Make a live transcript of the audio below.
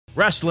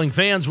Wrestling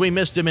fans, we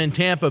missed him in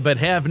Tampa, but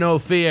have no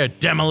fear.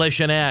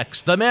 Demolition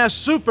Axe, the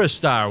masked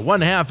superstar,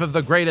 one half of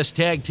the greatest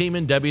tag team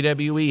in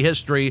WWE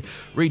history,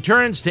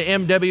 returns to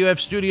MWF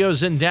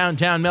Studios in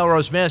downtown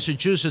Melrose,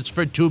 Massachusetts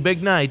for two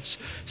big nights.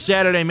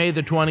 Saturday, May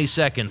the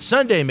 22nd,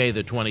 Sunday, May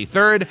the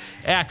 23rd.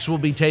 Axe will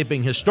be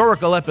taping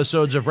historical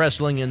episodes of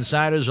Wrestling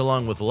Insiders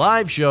along with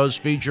live shows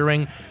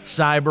featuring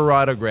cyber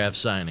autograph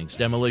signings.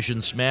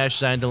 Demolition Smash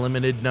signed a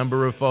limited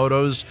number of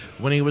photos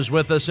when he was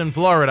with us in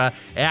Florida.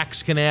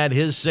 Axe can add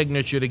his signature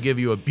to give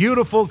you a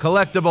beautiful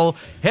collectible.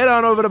 Head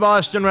on over to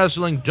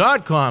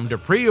bostonwrestling.com to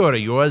pre-order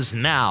yours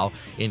now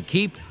and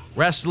keep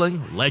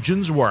wrestling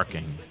legends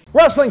working.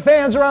 Wrestling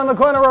fans around the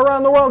corner,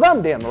 around the world,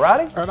 I'm Dan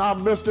Mirade. And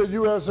I'm Mr.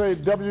 USA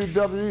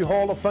WWE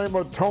Hall of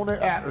Famer Tony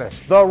Atlas.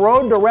 The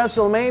road to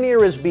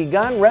WrestleMania has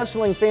begun.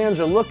 Wrestling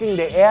fans are looking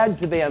to add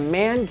to their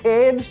man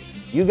caves.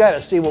 You got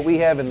to see what we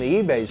have in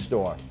the eBay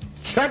store.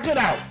 Check it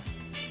out.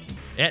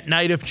 At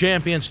Night of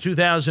Champions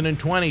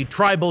 2020,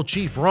 Tribal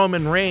Chief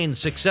Roman Reigns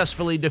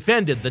successfully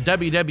defended the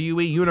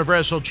WWE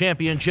Universal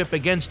Championship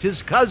against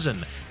his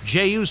cousin,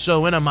 Jey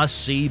Uso, in a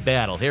must-see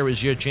battle. Here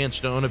is your chance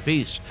to own a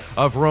piece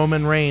of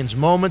Roman Reigns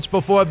moments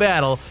before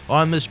battle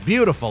on this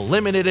beautiful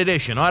limited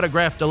edition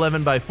autographed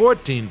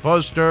 11x14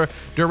 poster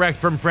direct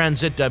from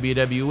friends at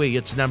WWE.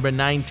 It's number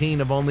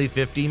 19 of only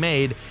 50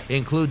 made.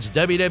 Includes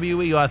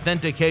WWE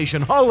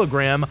authentication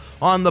hologram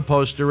on the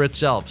poster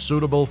itself,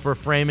 suitable for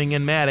framing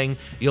and matting.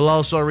 You'll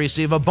also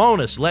receive a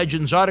bonus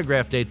Legends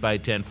autographed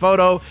 8x10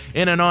 photo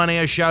and an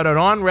on-air shout-out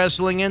on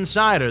Wrestling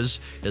Insiders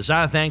as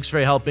our thanks for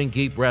helping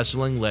keep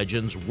wrestling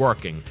legends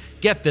working.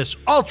 Get this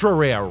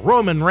ultra-rare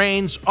Roman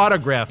Reigns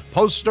autograph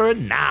poster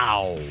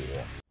now.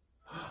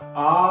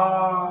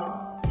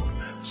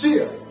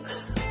 Cheer.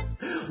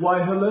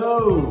 Why,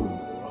 hello.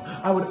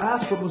 I would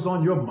ask what was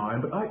on your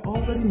mind, but I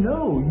already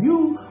know.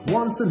 You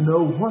want to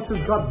know what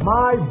has got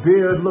my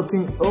beard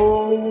looking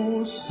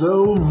oh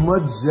so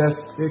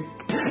majestic.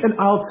 And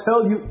I'll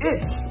tell you,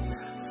 it's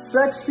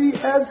sexy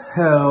as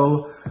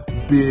hell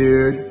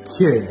beard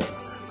care.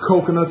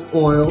 Coconut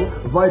oil,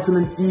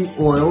 vitamin E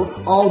oil,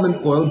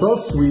 almond oil,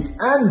 both sweet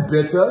and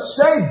bitter,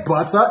 shea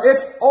butter,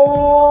 it's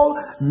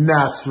all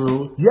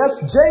natural.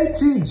 Yes,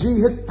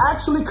 JTG has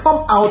actually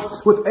come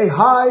out with a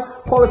high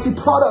quality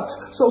product,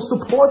 so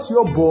support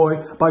your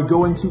boy by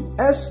going to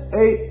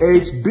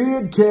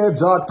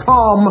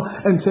sahbeardcare.com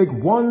and take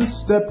one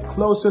step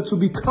closer to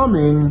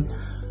becoming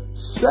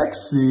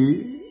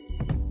sexy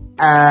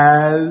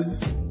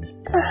as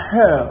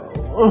hell.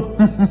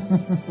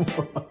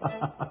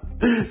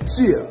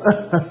 Cheer.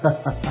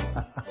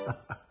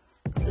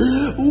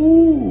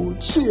 Ooh,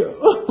 cheer.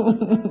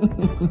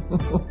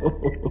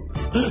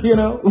 You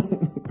know?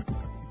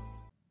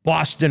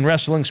 Boston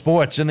wrestling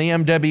sports and the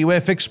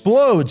MWF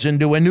explodes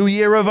into a new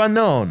year of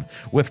unknown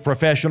with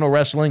professional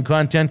wrestling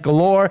content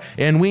galore,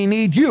 and we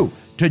need you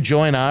to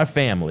join our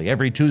family.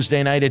 Every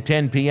Tuesday night at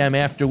 10 p.m.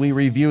 after we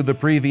review the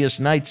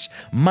previous night's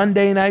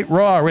Monday Night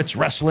Raw, it's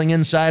Wrestling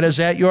Insiders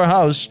at your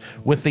house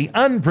with the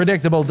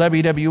unpredictable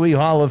WWE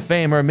Hall of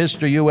Famer,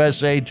 Mr.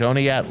 USA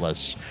Tony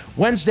Atlas.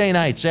 Wednesday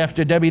nights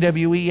after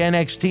WWE,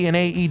 NXT, and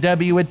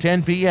AEW at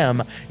 10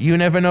 p.m., you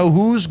never know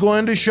who's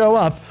going to show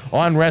up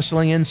on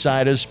Wrestling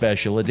Insiders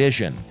Special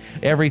Edition.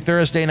 Every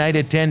Thursday night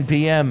at 10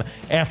 p.m.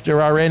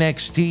 after our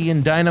NXT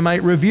and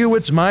Dynamite review,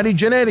 it's Marty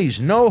Jannetty's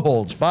No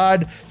Holds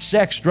Barred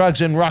Sex,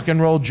 Drugs, and Rock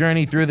and Roll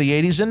journey through the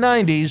 80s and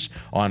 90s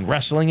on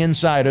Wrestling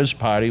Insiders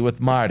Party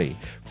with Marty.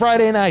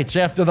 Friday nights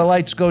after the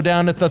lights go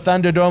down at the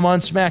Thunderdome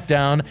on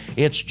SmackDown,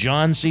 it's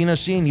John Cena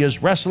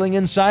Sr.'s Wrestling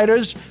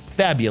Insiders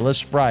Fabulous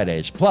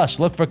Fridays. Plus,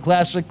 look for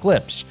classic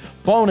clips,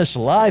 bonus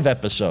live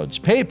episodes,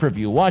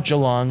 pay-per-view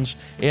watch-alongs,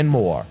 and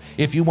more.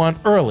 If you want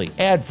early,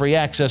 ad-free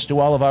access to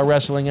all of our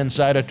Wrestling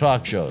Insider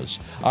talk shows,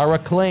 our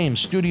acclaimed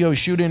studio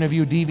shoot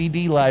interview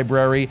DVD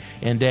library,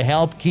 and to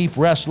help keep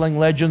wrestling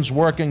legends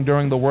working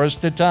during the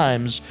worst of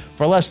times,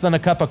 for less than a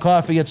cup of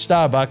coffee at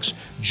Starbucks,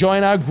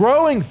 join our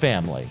growing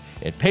family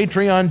at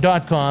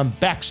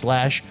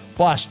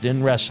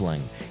patreon.com/Boston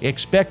Wrestling.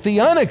 Expect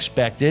the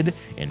unexpected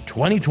in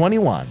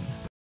 2021.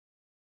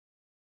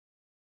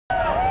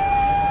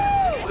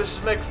 This is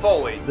Mick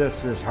Foley.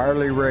 This is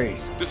Harley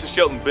Race. This is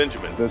Shelton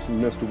Benjamin. This is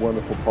Mr.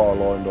 Wonderful Paul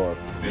Orndorff.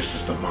 This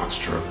is the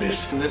Monster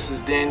Abyss. And this is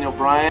Daniel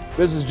Bryan.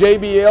 This is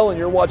JBL, and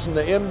you're watching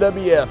the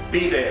MWF.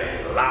 Be there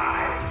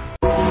live.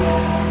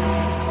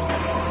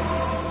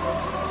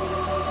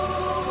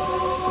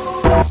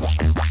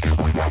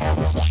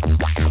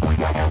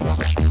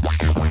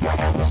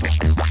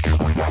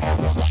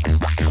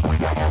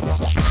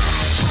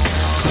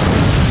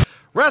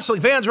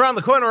 Wrestling fans around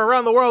the corner,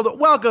 around the world,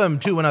 welcome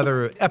to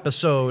another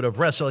episode of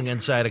Wrestling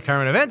Insider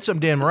Current Events. I'm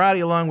Dan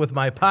Mirade, along with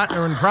my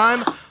partner in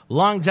crime,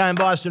 longtime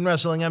Boston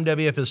Wrestling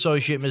MWF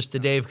associate,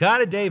 Mr. Dave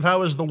Carter. Dave,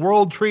 how is the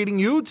world treating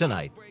you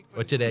tonight?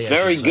 Or today,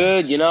 Very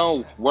good. You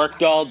know,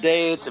 worked all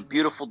day. It's a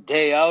beautiful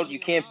day out. You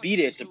can't beat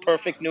it. It's a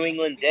perfect New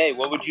England day.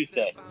 What would you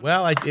say?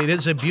 Well, it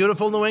is a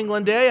beautiful New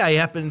England day. I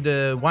happened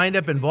to wind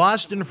up in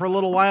Boston for a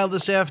little while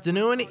this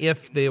afternoon.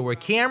 If there were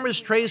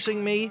cameras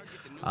tracing me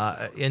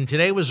And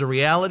today was a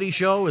reality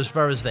show as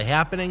far as the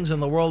happenings in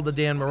the world of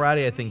Dan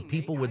Mirade. I think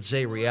people would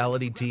say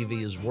reality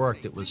TV has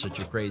worked. It was such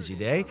a crazy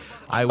day.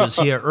 I was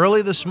here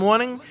early this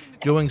morning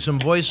doing some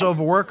voiceover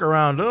work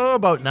around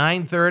about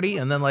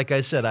 9:30. And then, like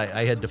I said,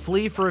 I had to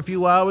flee for a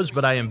few hours,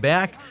 but I am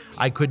back.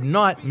 I could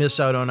not miss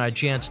out on our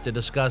chance to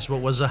discuss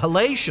what was a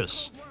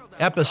hellacious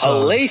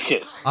episode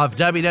of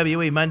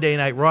WWE Monday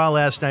Night Raw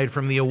last night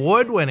from the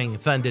award-winning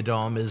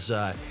Thunderdome, as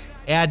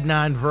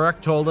Adnan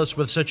Virk told us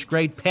with such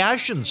great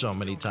passion so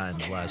many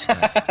times last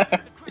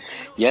night.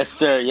 Yes,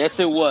 sir. Yes,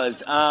 it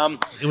was.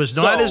 It was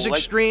not as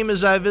extreme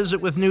as I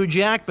visit with New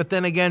Jack, but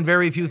then again,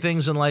 very few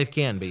things in life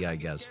can be, I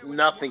guess.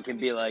 Nothing can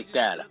be like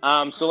that.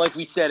 So like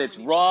we said, it's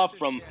Raw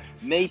from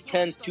May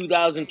 10th,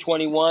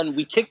 2021.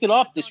 We kicked it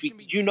off this week.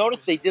 Did you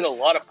notice they did a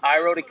lot of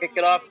pyro to kick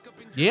it off?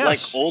 Yes.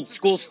 Like old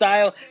school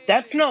style?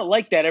 That's not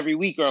like that every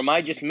week, or am I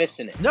just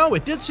missing it? No,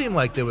 it did seem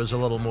like there was a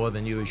little more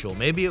than usual.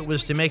 Maybe it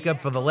was to make up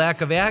for the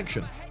lack of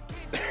action.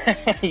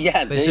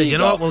 Yeah, they said, you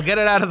know what, we'll get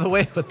it out of the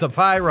way with the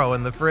pyro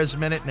in the first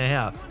minute and a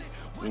half.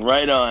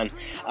 Right on.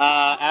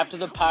 After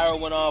the pyro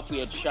went off, we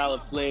had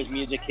Charlotte Flair's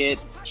music hit.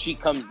 She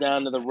comes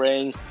down to the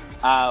ring.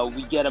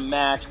 We get a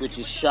match, which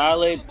is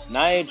Charlotte,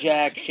 Nia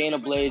Jax,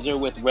 Shayna Baszler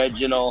with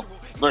Reginald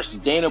versus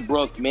Dana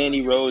Brooke,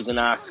 Mandy Rose, and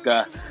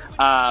Asuka.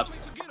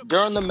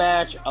 During the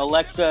match,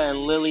 Alexa and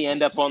Lily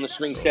end up on the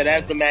swing set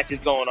as the match is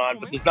going on,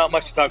 but there's not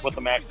much to talk about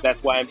the match.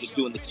 That's why I'm just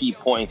doing the key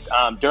points.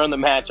 During the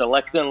match,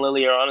 Alexa and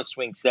Lily are on a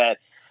swing set.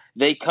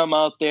 They come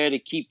out there to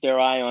keep their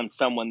eye on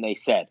someone, they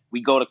said.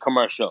 We go to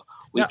commercial.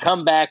 We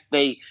come back.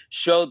 They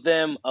showed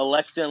them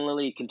Alexa and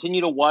Lily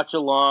continue to watch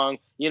along,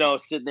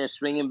 sitting there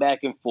swinging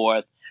back and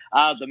forth.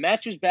 The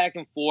match was back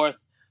and forth.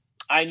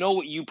 I know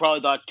what you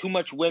probably thought. Too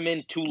much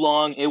women, too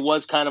long. It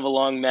was kind of a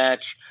long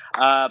match.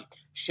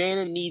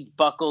 Shayna needs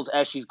buckles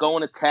as she's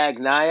going to tag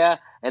Nia,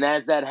 and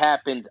as that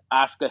happens,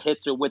 Asuka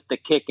hits her with the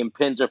kick and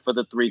pins her for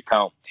the 3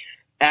 count.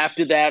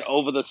 After that,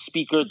 over the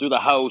speaker through the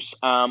house,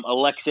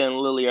 Alexa and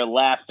Lily are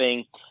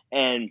laughing,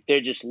 and they're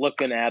just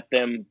looking at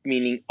them,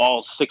 meaning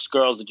all 6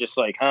 girls are just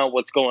like,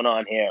 what's going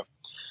on here?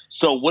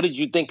 So what did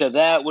you think of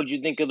that? What did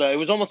you think of that? It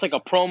was almost like a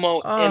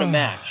promo in a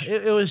match.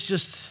 It was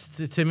just,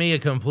 to me, a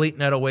complete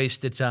and utter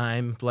waste of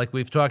time. Like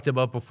we've talked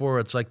about before,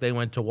 it's like they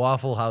went to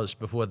Waffle House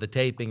before the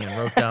taping and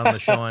wrote down the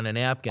show on a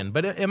napkin.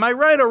 But am I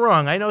right or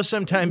wrong? I know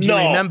sometimes you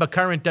remember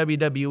current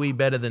WWE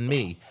better than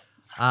me.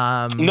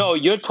 No,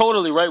 you're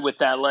totally right with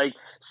that. Like,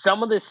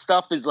 some of this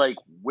stuff is like,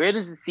 where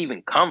does this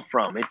even come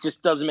from? It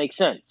just doesn't make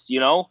sense,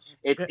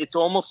 It's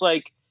almost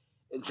like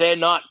they're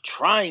not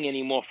trying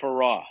anymore for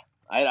Raw.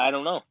 I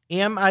don't know.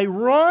 Am I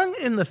wrong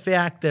in the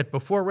fact that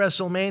before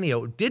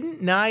WrestleMania,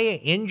 didn't Nia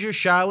injure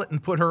Charlotte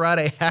and put her out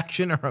of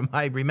action, or am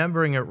I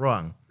remembering it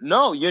wrong?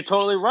 No, you're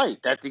totally right.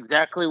 That's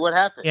exactly what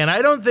happened. And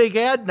I don't think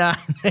Adnan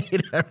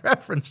made a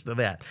reference to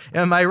that.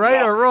 Am I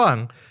right or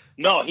wrong?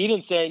 No, he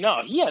didn't say.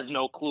 No, he has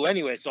no clue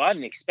anyway, so I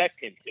didn't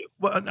expect him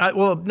to.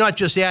 Well, not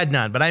just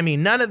Adnan, but I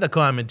mean none of the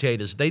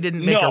commentators. They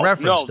didn't make a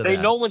reference to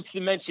that. No one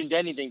mentioned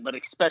anything, but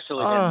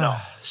especially him, no.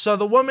 So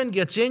the woman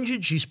gets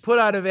injured. She's put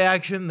out of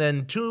action.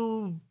 Then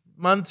 2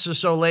 months or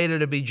so later,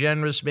 to be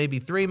generous, maybe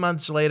 3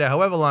 months later,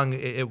 however long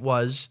it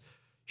was,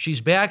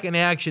 she's back in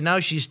action. Now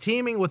she's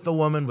teaming with the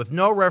woman with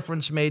no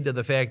reference made to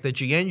the fact that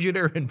she injured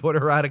her and put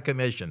her out of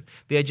commission.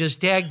 They're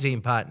just tag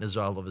team partners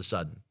all of a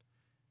sudden.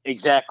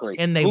 Exactly.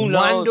 And they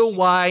wonder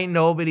why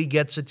nobody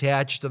gets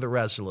attached to the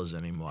wrestlers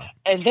anymore.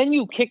 And then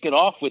you kick it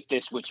off with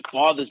this, which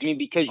bothers me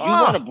because you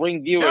want to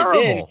bring viewers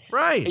in.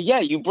 Right. Yeah,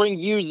 you bring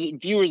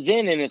viewers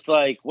in, and it's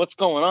like, what's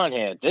going on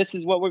here? This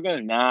is what we're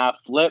going to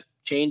flip,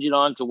 change it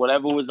on to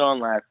whatever was on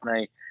last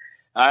night.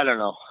 I don't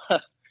know.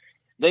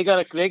 They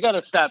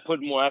gotta start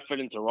putting more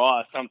effort into Raw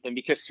or something,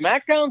 because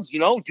SmackDown's,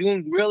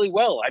 doing really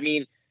well. I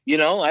mean,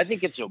 I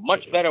think it's a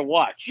much better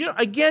watch.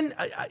 Again,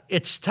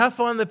 it's tough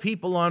on the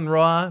people on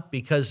Raw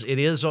because it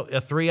is a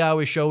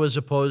 3-hour show as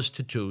opposed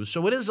to 2.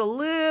 So it is a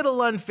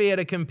little unfair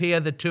to compare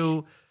the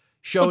two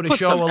show to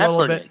show a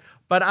little bit.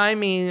 But I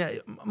mean,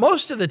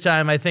 most of the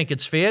time, I think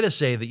it's fair to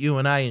say that you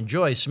and I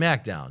enjoy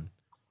SmackDown.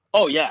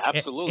 Oh, yeah,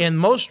 absolutely. And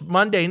most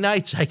Monday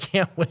nights, I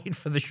can't wait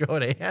for the show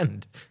to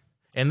end.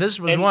 And this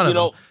was one of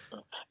them.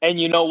 And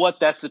you know what?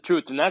 That's the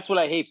truth. And that's what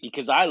I hate,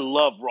 because I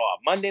love Raw.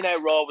 Monday Night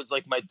Raw was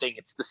like my thing.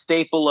 It's the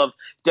staple of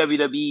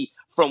WWE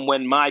from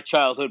when my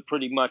childhood,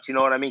 pretty much. You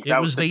know what I mean?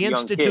 It was the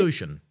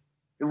institution.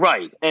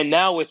 Right. And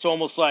now it's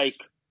almost like,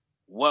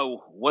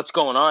 whoa, what's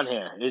going on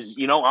here?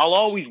 I'll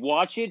always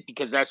watch it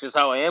because that's just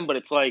how I am. But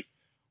it's like,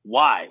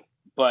 why?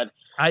 But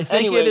I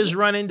think it has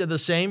run into the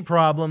same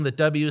problem that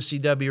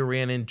WCW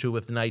ran into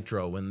with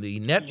Nitro when the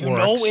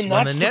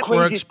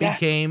networks,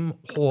 became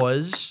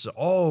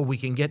whores. We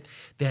can get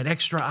that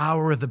extra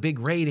hour of the big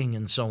rating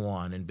and so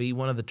on and be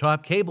one of the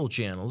top cable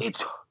channels.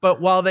 But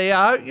while they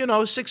are,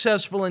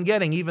 successful in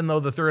getting, even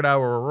though the 3rd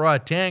hour of Raw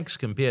tanks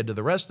compared to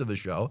the rest of the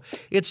show,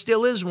 it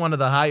still is one of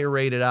the higher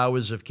rated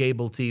hours of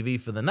cable TV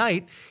for the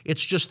night.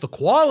 It's just the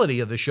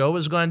quality of the show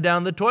has gone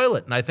down the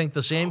toilet. And I think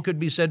the same could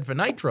be said for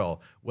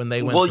Nitro when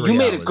they went 3 hours. Well, you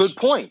made a good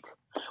point.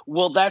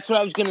 Well, that's what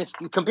I was going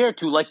to compare it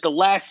to. Like the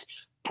last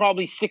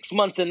probably 6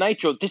 months of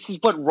Nitro. This is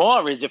what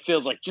Raw is. It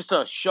feels like just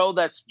a show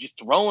that's just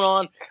thrown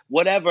on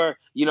whatever.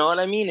 You know what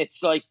I mean?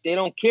 It's like they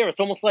don't care. It's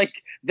almost like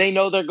they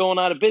know they're going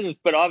out of business,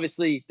 but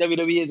obviously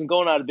WWE isn't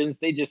going out of business.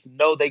 They just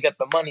know they get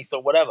the money, so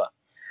whatever.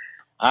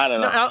 I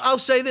don't know. No, I'll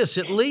say this,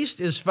 at least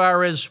as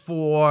far as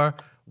for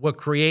what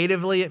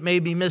creatively it may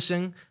be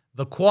missing,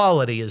 the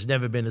quality has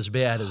never been as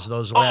bad as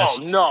those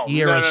last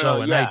year or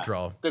so in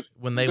Nitro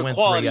when they went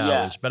quality, 3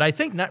 hours. But I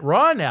think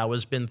Raw now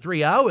has been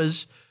 3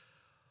 hours.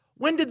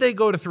 When did they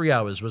go to 3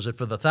 hours? Was it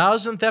for the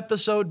 1,000th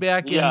episode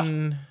back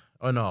in?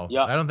 Oh no,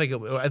 I don't think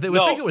it. I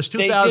think it was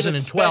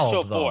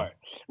 2012 though.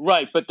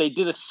 Right, but they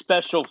did a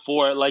special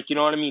for it, like, you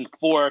know what I mean,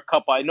 for a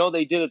couple. I know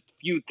they did a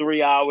few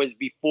 3 hours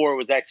before it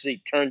was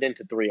actually turned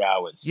into 3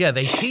 hours. Yeah,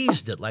 they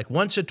teased it like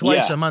once or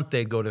twice a month.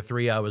 They'd go to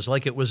 3 hours,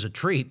 like it was a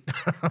treat.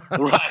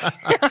 Right.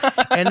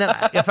 And then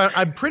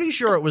I'm pretty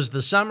sure it was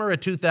the summer of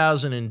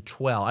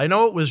 2012. I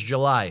know it was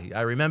July.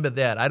 I remember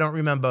that. I don't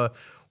remember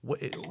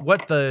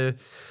what the.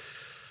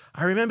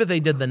 I remember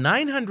they did the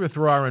 900th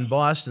Raw in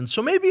Boston,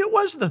 so maybe it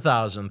was the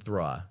 1,000th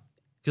Raw.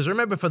 Because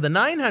remember, for the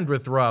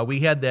 900th Raw,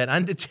 we had that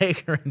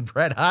Undertaker and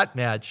Bret Hart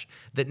match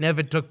that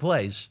never took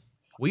place.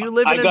 Were you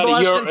living in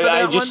Boston for that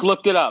I just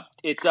looked it up.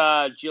 It's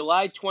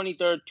July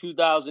 23rd,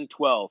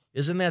 2012.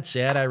 Isn't that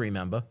sad? I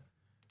remember.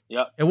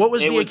 Yep. And what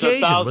was the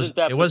occasion?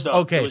 It was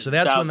okay, so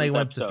that's when they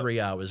went to 3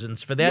 hours. And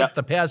for that,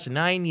 the past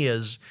 9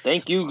 years.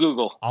 Thank you,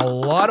 Google. A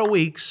lot of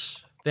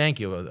weeks. Thank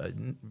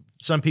you.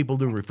 Some people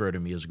do refer to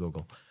me as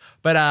Google.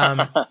 But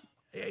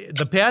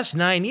the past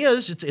 9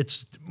 years,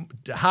 it's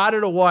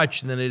harder to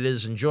watch than it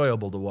is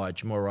enjoyable to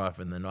watch more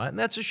often than not. And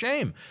that's a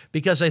shame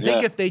because I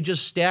think if they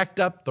just stacked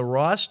up the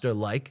roster,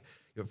 like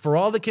for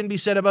all that can be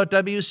said about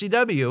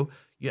WCW,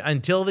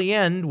 until the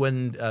end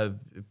when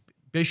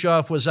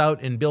Bischoff was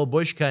out and Bill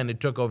Bush kind of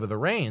took over the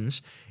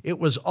reins, it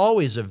was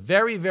always a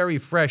very, very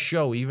fresh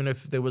show, even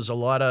if there was a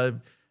lot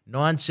of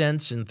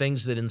nonsense and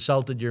things that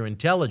insulted your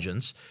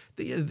intelligence.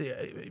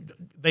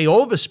 They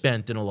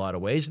overspent in a lot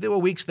of ways. There were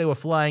weeks they were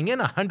flying in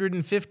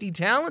 150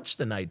 talents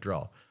to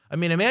Nitro. I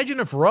mean, imagine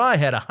if Raw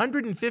had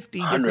 150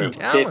 different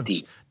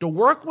talents to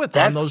work with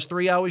on those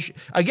 3 hours.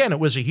 Again, it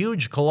was a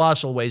huge,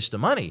 colossal waste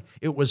of money.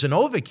 It was an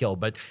overkill.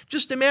 But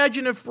just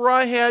imagine if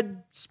Raw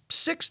had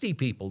 60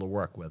 people to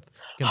work with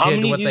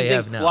compared to what they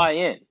have now. Fly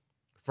in?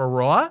 For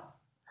Raw?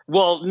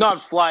 Well,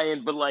 not fly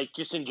in, but like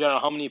just in general,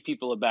 how many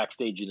people are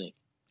backstage, you think?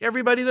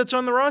 Everybody that's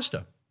on the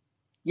roster.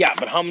 Yeah,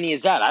 but how many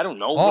is that? I don't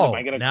know. Oh,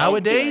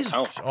 nowadays,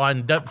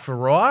 for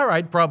Raw,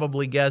 I'd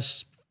probably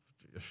guess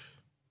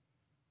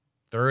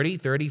 30,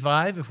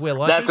 35 if we're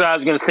lucky. That's what I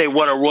was going to say.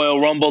 What, a Royal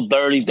Rumble,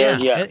 30,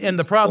 yeah. And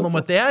the problem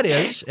with that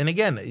is, and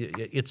again,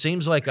 it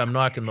seems like I'm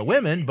knocking the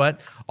women, but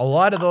a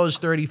lot of those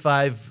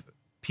 35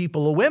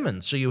 people are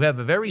women. So you have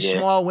a very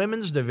small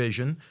women's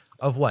division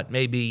of what,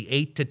 maybe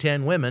 8 to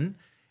 10 women.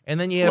 And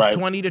then you have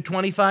 20 to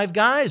 25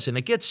 guys, and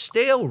it gets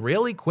stale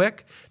really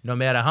quick, no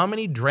matter how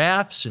many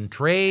drafts and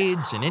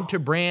trades and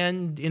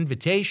interbrand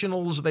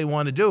invitationals they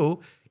want to do.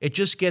 It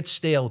just gets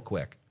stale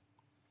quick.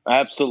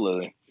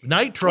 Absolutely.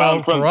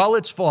 Nitro, for all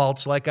its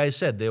faults, like I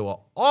said, there were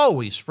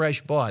always fresh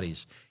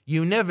bodies.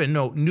 You never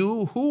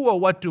knew who or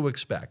what to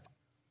expect.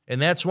 And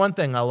that's one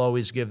thing I'll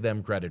always give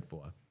them credit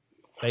for.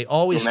 They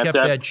always kept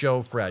that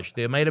show fresh.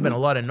 There might have been a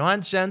lot of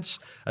nonsense,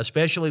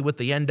 especially with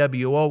the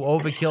NWO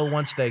overkill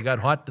once they got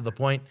hot to the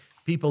point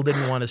people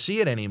didn't want to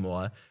see it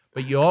anymore.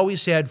 But you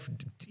always had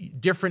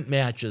different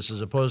matches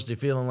as opposed to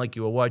feeling like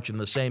you were watching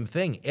the same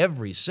thing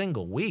every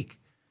single week.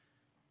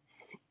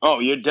 Oh,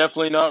 you're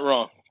definitely not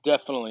wrong.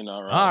 Definitely not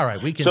wrong. All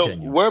right, we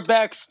continue. So we're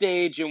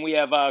backstage, and we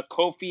have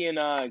Kofi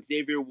and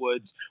Xavier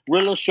Woods.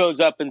 Riddle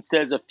shows up and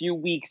says a few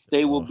weeks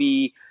they will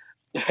be...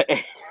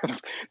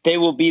 they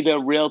will be the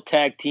real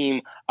tag team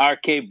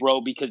RK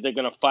Bro because they're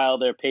going to file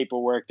their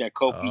paperwork that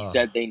Kofi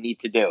said they need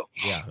to do.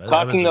 Yeah,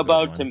 talking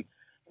about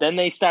then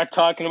they start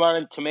talking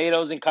about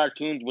tomatoes and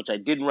cartoons, which I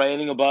didn't write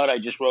anything about. I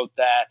just wrote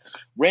that.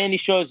 Randy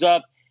shows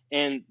up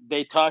and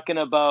they talking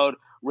about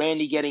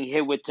Randy getting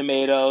hit with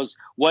tomatoes.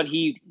 What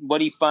he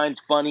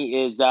finds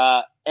funny is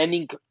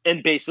ending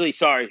and basically,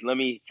 let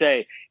me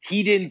say,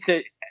 he didn't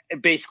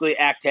basically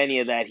act any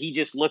of that. He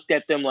just looked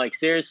at them like,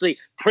 seriously,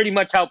 pretty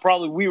much how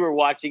probably we were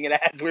watching it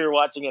as we were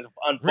watching it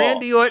unfold.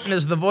 Randy Orton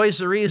is the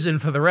voice of reason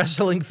for the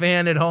wrestling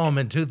fan at home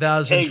in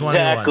 2021.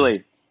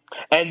 Exactly.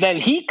 And then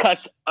he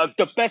cuts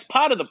the best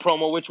part of the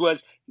promo, which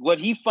was what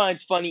he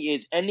finds funny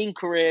is ending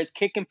careers,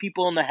 kicking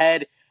people in the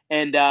head,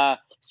 and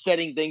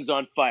setting things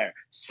on fire.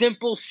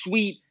 Simple,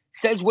 sweet,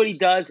 says what he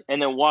does,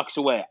 and then walks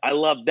away. I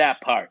love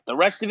that part. The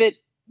rest of it,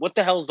 what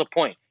the hell's the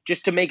point?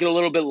 Just to make it a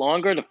little bit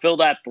longer, to fill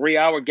that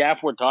 3-hour gap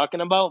we're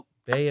talking about?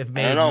 They have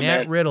made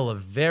Matt Riddle a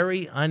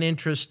very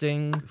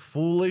uninteresting,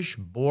 foolish,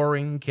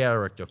 boring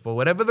character. For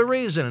whatever the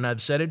reason, and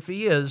I've said it for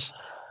years,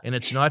 and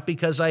it's not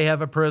because I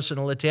have a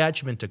personal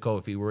attachment to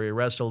Kofi, where he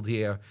wrestled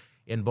here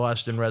in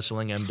Boston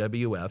Wrestling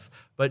MWF,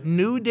 but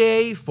New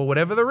Day, for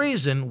whatever the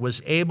reason, was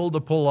able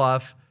to pull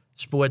off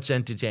sports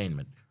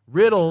entertainment.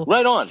 Riddle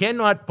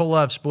cannot pull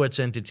off sports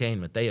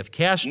entertainment. They have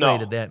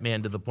castrated that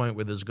man to the point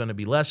where there's going to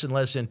be less and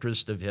less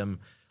interest of him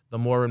the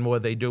more and more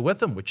they do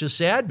with him, which is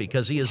sad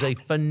because he is a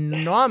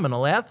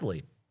phenomenal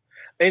athlete.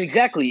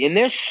 Exactly, and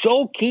they're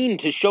so keen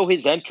to show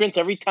his entrance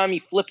every time he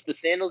flips the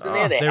sandals in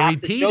there. They have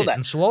repeat to show it that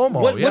in slow-mo.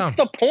 What's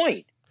the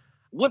point?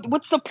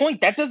 What's the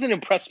point? That doesn't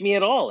impress me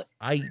at all.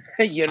 I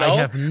you know, I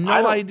have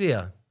no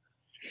idea.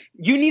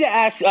 You need to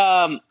ask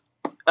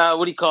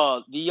what do you call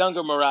it? The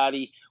younger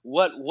Mirade,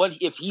 what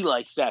if he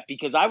likes that?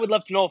 Because I would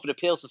love to know if it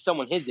appeals to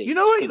someone his age. You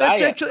know what?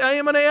 I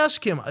am going to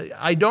ask him.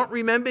 I don't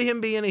remember him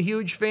being a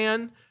huge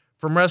fan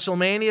from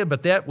WrestleMania,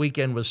 but that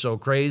weekend was so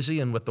crazy,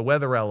 and with the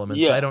weather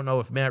elements, I don't know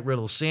if Matt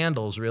Riddle's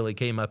sandals really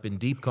came up in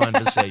deep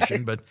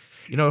conversation. But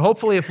you know,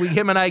 hopefully, if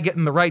him and I get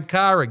in the right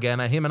car again,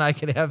 him and I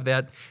can have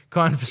that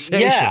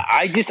conversation. Yeah,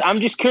 I'm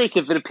just curious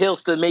if it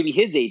appeals to maybe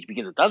his age,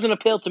 because it doesn't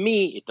appeal to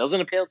me. It doesn't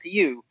appeal to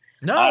you.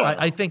 No,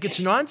 I think it's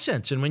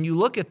nonsense. And when you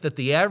look at that,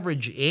 the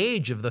average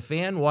age of the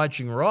fan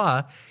watching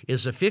Raw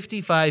is a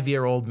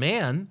 55-year-old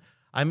man.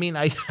 I mean,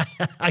 I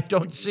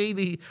don't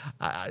see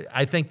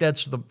I think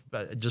that's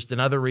just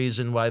another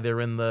reason why they're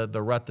in the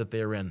rut that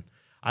they're in.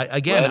 I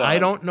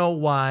don't know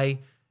why,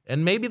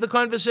 and maybe the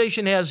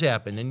conversation has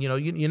happened, and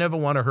you never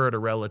want to hurt a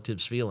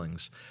relative's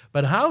feelings.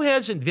 But how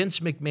hasn't Vince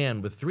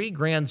McMahon, with 3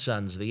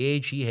 grandsons the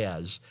age he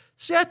has,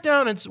 sat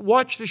down and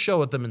watched the show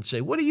with them and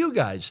say, what do you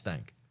guys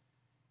think?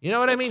 You know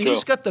what I mean?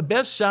 He's got the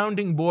best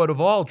sounding board of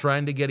all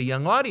trying to get a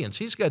young audience.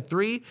 He's got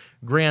 3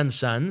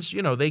 grandsons.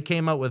 You know, they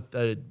came out with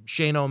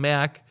Shane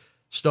O'Mac,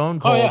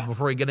 Stone Cold,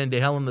 before he got into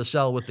Hell in the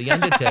Cell with The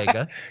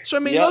Undertaker. So, I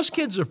mean, those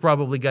kids have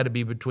probably got to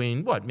be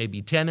between,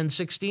 maybe 10 and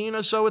 16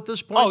 or so at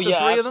this point, the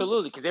 3 of them?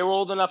 Absolutely, because they were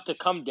old enough to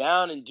come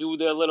down and do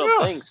their little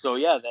things. So,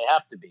 they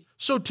have to be.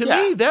 So, to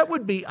me, that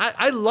would be,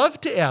 I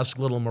love to ask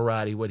little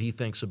Mirade what he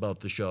thinks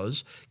about the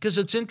shows, because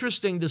it's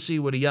interesting to see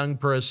what a young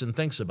person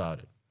thinks about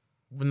it.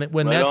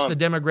 When that's the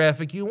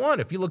demographic you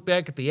want. If you look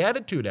back at the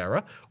Attitude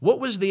Era,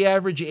 what was the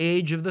average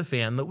age of the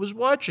fan that was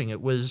watching?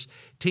 It was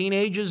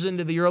teenagers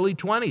into the early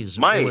 20s.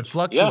 It would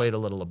fluctuate a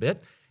little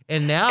bit.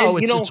 And now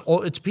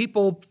it's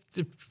people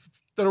that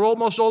are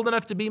almost old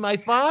enough to be my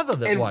father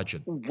that watch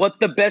it. What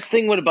the best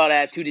thing about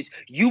Attitude is,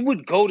 you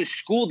would go to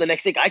school the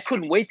next day. I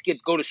couldn't wait to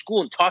go to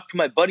school and talk to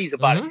my buddies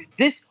about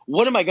it.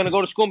 What am I going to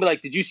go to school and be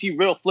like, did you see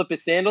Riddle flip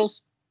his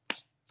sandals?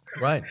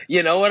 Right.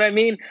 You know what I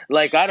mean?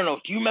 Like, I don't know.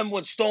 Do you remember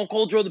when Stone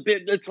Cold drove the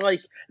bit? It's like,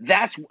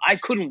 I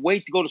couldn't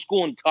wait to go to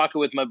school and talk it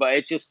with my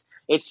buddy.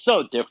 It's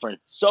so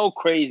different. So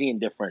crazy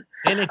and different.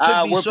 And it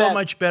could be so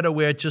much better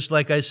where, just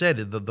like I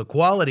said, the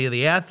quality of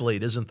the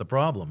athlete isn't the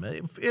problem.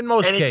 In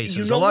most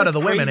cases, a lot of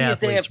the women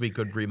athletes we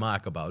could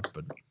remark about,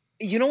 but...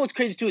 You know what's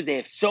crazy, too, is they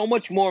have so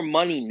much more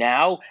money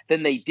now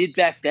than they did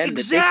back then.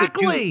 Exactly. That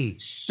they could do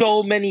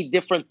so many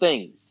different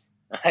things.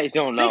 I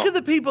don't know. Think of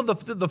the people,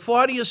 the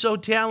 40 or so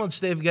talents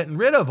they've gotten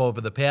rid of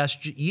over the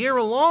past year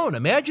alone.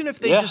 Imagine if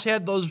they just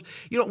had those.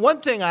 One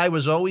thing I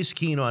was always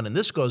keen on, and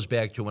this goes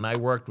back to when I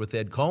worked with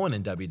Ed Cohen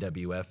in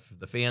WWF,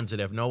 the fans that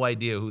have no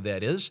idea who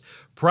that is.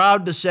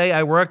 Proud to say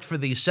I worked for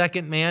the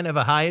second man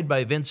ever hired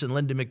by Vince and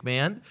Linda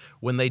McMahon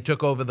when they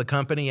took over the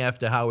company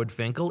after Howard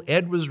Finkel.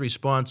 Ed was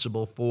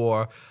responsible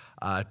for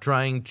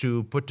trying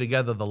to put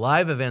together the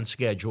live event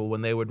schedule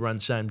when they would run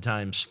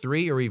sometimes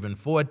 3 or even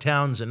 4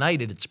 towns a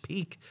night at its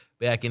peak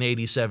back in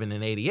 87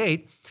 and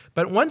 88.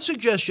 But one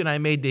suggestion I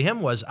made to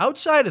him was,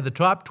 outside of the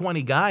top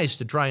 20 guys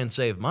to try and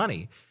save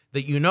money,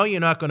 that you're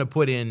not going to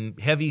put in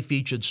heavy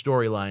featured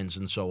storylines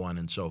and so on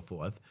and so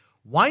forth,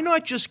 why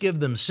not just give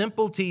them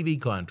simple TV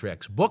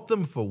contracts, book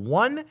them for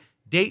 1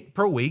 date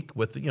per week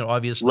with,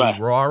 obviously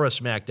Raw or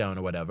SmackDown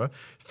or whatever,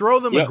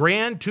 throw them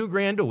 $1,000,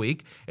 $2,000 a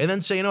week, and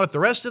then say, the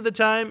rest of the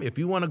time, if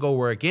you want to go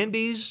work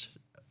indies,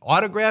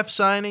 autograph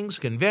signings,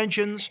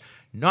 conventions,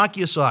 knock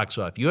your socks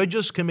off. You're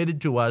just committed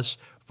to us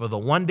for the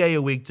 1 day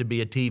a week to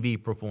be a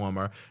TV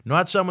performer,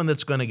 not someone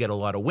that's going to get a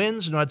lot of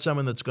wins, not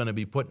someone that's going to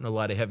be putting a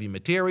lot of heavy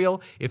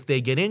material. If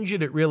they get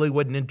injured, it really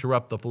wouldn't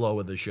interrupt the flow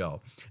of the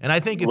show. And I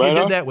think if you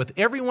did that with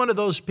every one of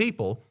those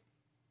people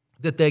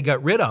that they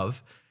got rid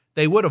of,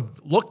 they would have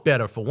looked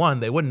better, for one.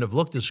 They wouldn't have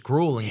looked as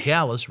cruel and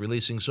callous,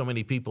 releasing so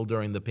many people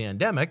during the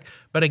pandemic.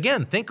 But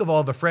again, think of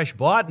all the fresh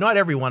blood. Not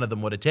every one of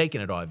them would have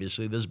taken it,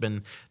 obviously. There's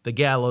been the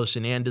Gallows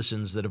and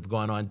Andersons that have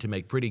gone on to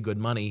make pretty good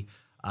money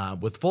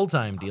with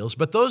full-time deals.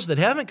 But those that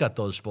haven't got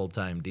those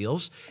full-time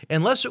deals,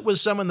 unless it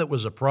was someone that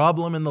was a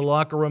problem in the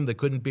locker room that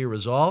couldn't be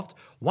resolved,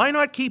 why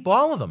not keep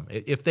all of them?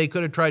 If they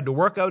could have tried to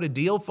work out a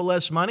deal for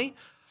less money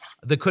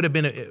that could have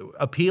been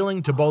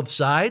appealing to both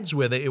sides,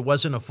 where it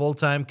wasn't a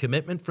full-time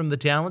commitment from the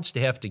talents to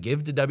have to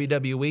give to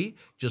WWE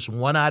just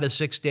 1 out of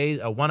 6 days,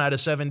 1 out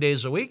of 7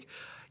 days a week,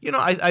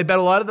 I bet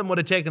a lot of them would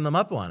have taken them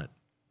up on it.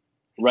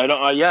 Right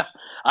on. Yeah,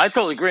 I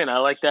totally agree, and I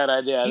like that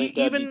idea.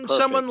 Even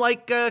someone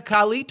like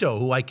Carlito,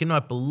 who I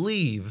cannot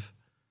believe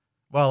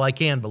Well, I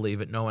can believe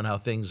it, knowing how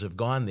things have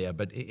gone there.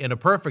 But in a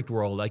perfect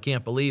world, I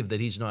can't believe that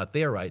he's not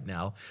there right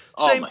now.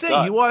 Same thing.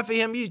 God. You offer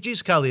him,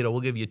 geez, Carlito,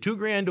 we'll give you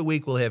 $2,000 a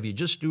week. We'll have you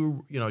just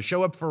do,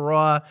 show up for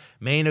Raw,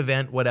 main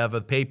event,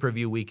 whatever,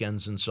 pay-per-view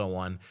weekends and so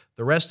on.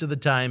 The rest of the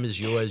time is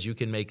yours. You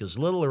can make as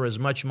little or as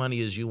much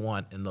money as you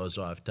want in those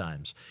off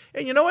times.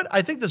 And you know what?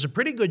 I think there's a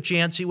pretty good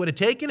chance he would have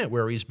taken it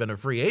where he's been a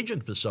free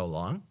agent for so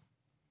long.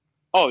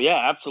 Oh,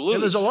 yeah, absolutely.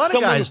 And there's a lot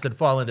of guys that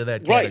fall into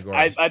that category.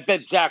 Right. I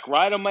bet Zack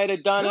Ryder might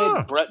have done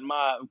it.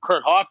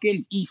 Kurt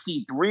Hawkins,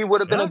 EC3 would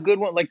have been a good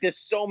one. Like, there's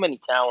so many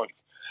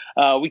talents.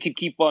 We could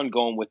keep on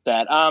going with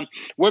that.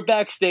 We're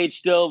backstage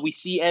still. We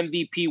see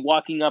MVP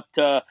walking up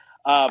to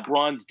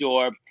Braun's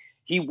door.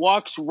 He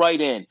walks right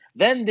in.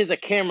 Then there's a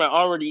camera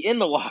already in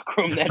the locker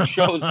room that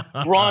shows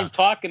Braun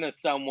talking to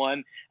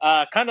someone.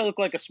 Kind of looked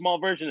like a small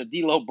version of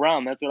D'Lo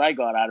Brown. That's what I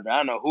got out of it. I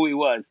don't know who he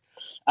was.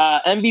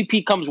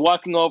 MVP comes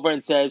walking over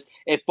and says,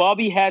 if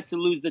Bobby had to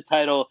lose the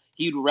title,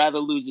 he'd rather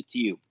lose it to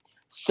you.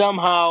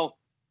 Somehow,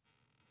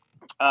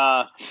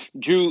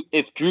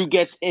 if Drew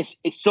gets is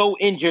so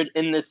injured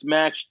in this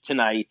match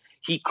tonight,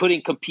 he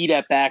couldn't compete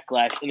at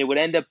Backlash, and it would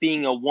end up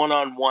being a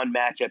one-on-one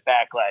match at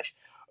Backlash.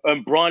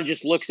 And Braun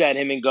just looks at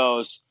him and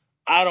goes,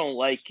 I don't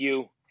like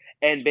you.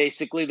 And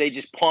basically they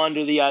just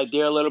ponder the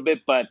idea a little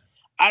bit. But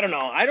I don't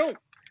know.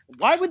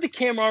 Why would the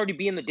camera already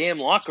be in the damn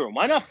locker room?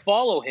 Why not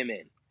follow him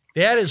in?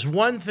 That is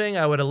one thing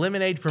I would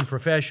eliminate from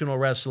professional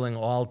wrestling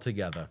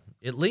altogether.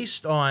 At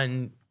least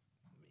on,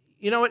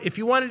 you know what, if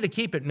you wanted to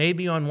keep it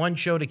maybe on one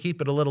show to keep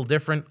it a little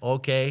different,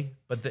 okay.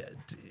 But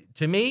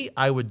to me,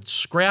 I would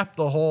scrap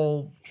the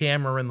whole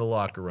camera in the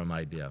locker room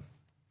idea.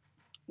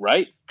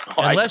 Right? Oh,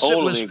 Unless it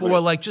was for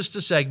like just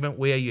a segment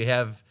where you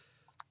have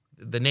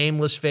the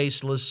nameless,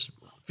 faceless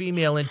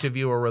female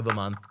interviewer of the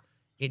month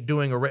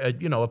doing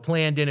a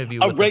planned interview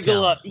with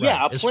regular, the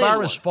talent. Right. As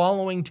far as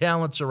following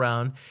talents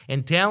around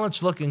and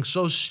talents looking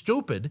so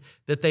stupid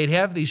that they'd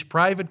have these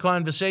private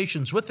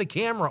conversations with the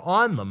camera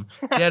on them,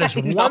 that is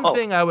one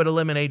thing I would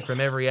eliminate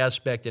from every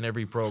aspect in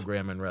every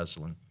program in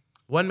wrestling.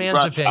 One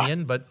man's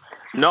opinion, but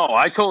no,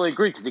 I totally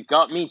agree because it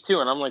got me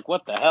too, and I'm like,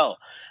 what the hell?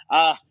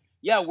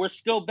 Yeah, we're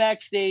still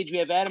backstage. We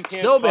have Adam Pearce.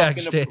 Still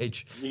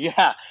backstage.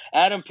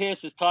 Adam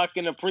Pearce is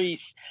talking to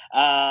Priest.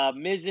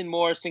 Miz and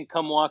Morrison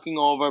come walking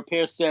over.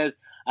 Pearce says,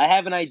 I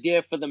have an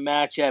idea for the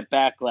match at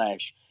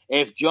Backlash.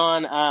 If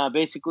John,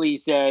 basically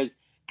says,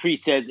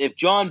 Priest says, if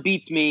John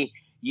beats me,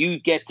 you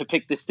get to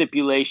pick the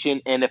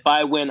stipulation, and if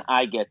I win,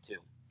 I get to.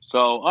 So,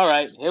 all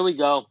right, here we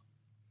go.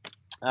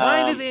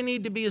 Why do there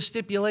need to be a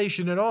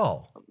stipulation at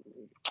all?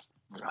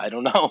 I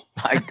don't know.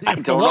 I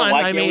don't know.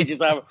 Why can't we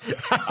just have?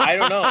 I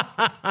don't know.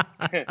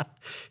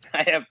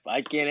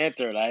 I can't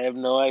answer it. I have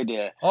no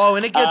idea. Oh,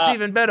 and it gets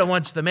even better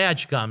once the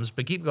match comes.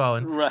 But keep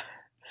going.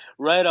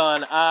 Right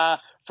on.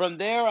 From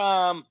there,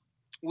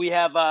 we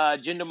have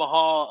Jinder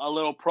Mahal, a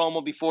little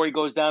promo before he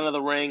goes down to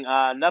the ring.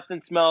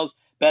 Nothing smells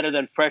better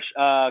than fresh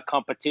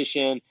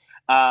competition.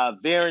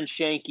 Veer and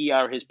Shanky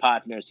are his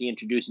partners. He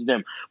introduces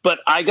them. But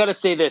I got to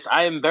say this.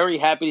 I am very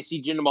happy to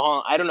see Jinder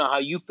Mahal. I don't know how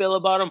you feel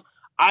about him.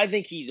 I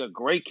think he's a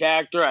great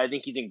character. I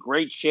think he's in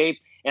great shape,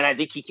 and I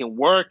think he can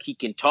work. He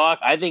can talk.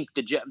 I think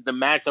the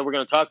match that we're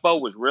going to talk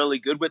about was really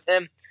good with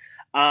him.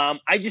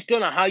 I just don't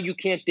know how you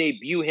can't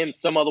debut him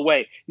some other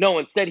way. No,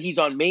 instead he's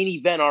on main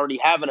event already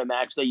having a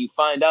match that you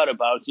find out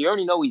about, so you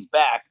already know he's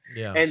back.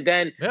 Yeah. And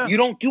then you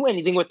don't do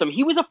anything with him.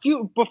 He was a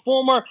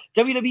former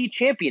WWE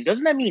champion.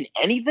 Doesn't that mean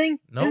anything?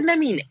 Nope. Doesn't that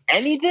mean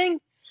anything?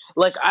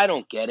 Like, I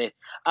don't get it.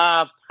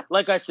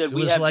 Like I said,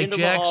 we have like Jinder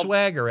Jack Mahal.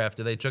 Swagger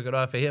after they took it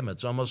off of him.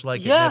 It's almost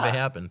like it never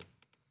happened.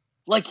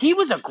 Like, he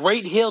was a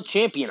great heel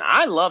champion.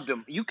 I loved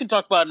him. You can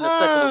talk about it in a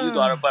second when you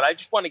got him, but I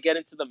just want to get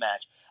into the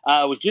match.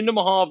 It was Jinder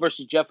Mahal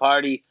versus Jeff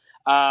Hardy.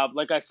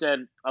 Like I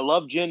said, I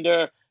love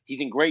Jinder.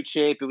 He's in great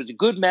shape. It was a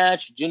good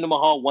match. Jinder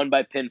Mahal won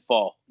by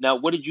pinfall. Now,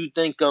 what do you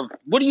think of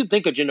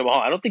Jinder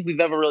Mahal? I don't think we've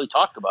ever really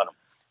talked about him.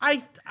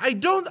 I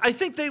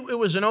think it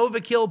was an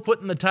overkill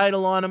putting the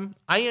title on him.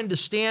 I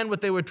understand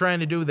what they were trying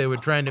to do. They were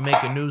trying to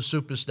make a new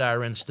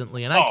superstar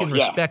instantly, and I can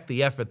respect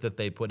the effort that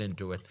they put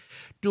into it.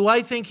 Do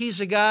I think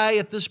he's a guy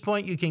at this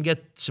point you can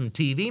get some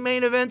TV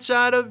main events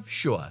out of?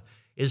 Sure.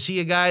 Is he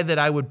a guy that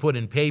I would put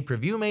in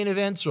pay-per-view main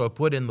events or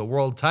put in the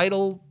world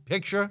title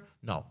picture?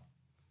 No.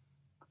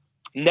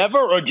 Never,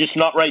 or just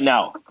not right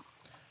now?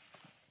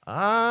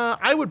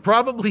 I would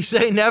probably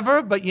say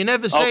never, but you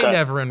never say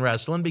never in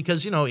wrestling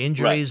because,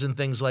 injuries and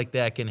things like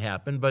that can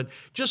happen. But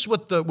just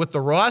with the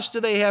roster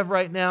they have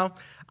right now,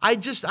 I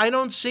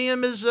don't see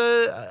him as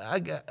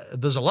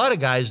there's a lot of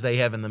guys they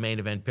have in the main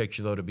event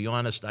picture, though, to be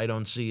honest. I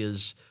don't see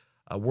as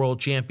a world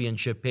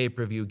championship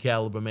pay-per-view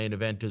caliber main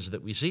eventers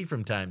that we see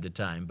from time to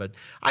time. But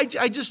I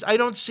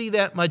don't see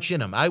that much in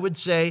him. I would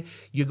say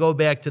you go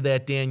back to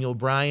that Daniel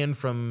Bryan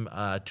from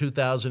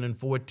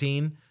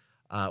 2014,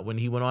 when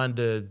he went on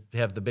to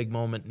have the big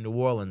moment in New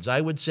Orleans. I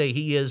would say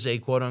he is a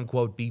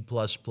quote-unquote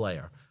B-plus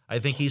player. I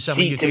think he's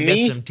someone you could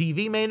get some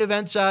TV main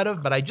events out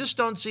of, but I just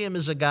don't see him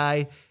as a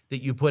guy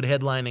that you put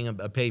headlining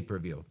a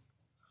pay-per-view.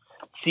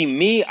 See,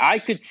 me, I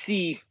could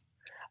see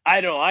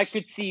I don't know. I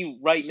could see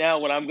right now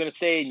what I'm going to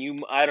say,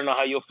 and I don't know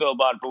how you'll feel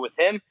about it, but with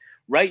him,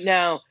 right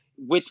now,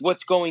 with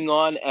what's going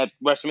on at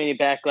WrestleMania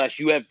Backlash,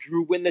 you have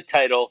Drew win the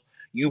title.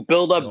 You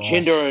build up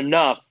Jinder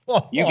enough.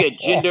 You get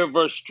Jinder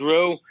versus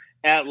Drew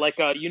at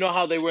you know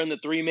how they were in the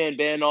 3-man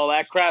band and all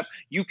that crap?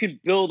 You can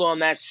build on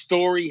that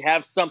story,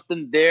 have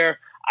something there.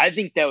 I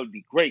think that would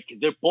be great because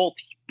they're both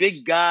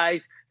big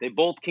guys. They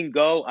both can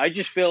go. I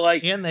just feel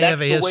like and they that's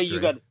have a the history. way you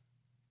got.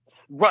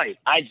 Right.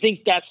 I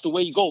think that's the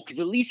way you go because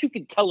at least you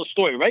can tell a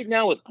story. Right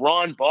now with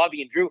Braun,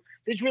 Bobby, and Drew,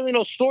 there's really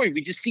no story.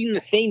 We just seen the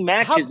same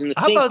matches in the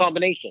same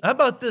combination. How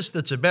about this?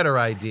 That's a better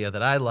idea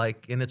that I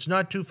like, and it's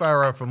not too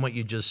far off from what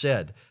you just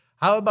said.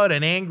 How about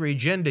an angry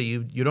Jinder?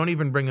 You don't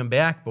even bring him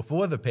back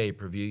before the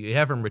pay-per-view. You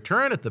have him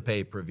return at the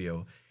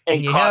pay-per-view,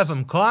 and you have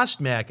him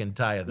cost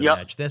McIntyre the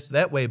match.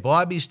 That way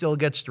Bobby still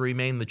gets to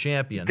remain the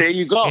champion. There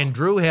you go. And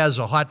Drew has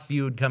a hot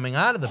feud coming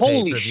out of the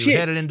pay-per-view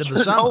headed into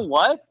the summer. You know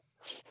what?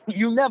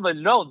 You never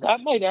know.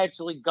 That might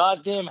actually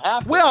goddamn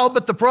happen. Well,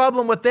 but the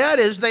problem with that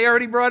is they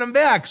already brought him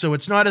back, so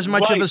it's not as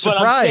much of a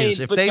surprise.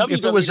 If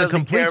it was a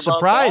complete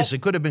surprise,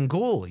 it could have been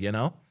cool, you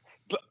know?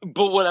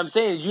 But what I'm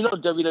saying is,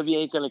 WWE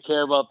ain't going to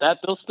care about that.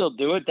 They'll still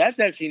do it. That's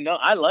actually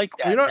I like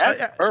that.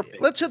 That's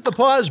perfect. Let's hit the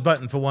pause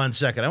button for 1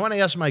 second. I want to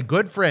ask my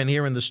good friend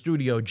here in the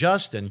studio,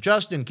 Justin.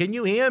 Justin, can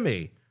you hear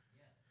me?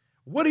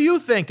 What do you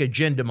think of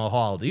Jinder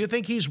Mahal? Do you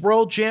think he's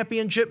world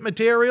championship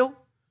material?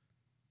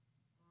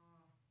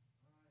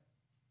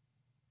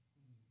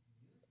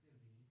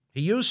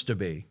 He used to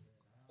be.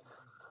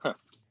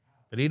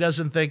 But he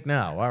doesn't think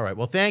now. All right.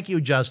 Well, thank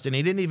you, Justin.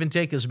 He didn't even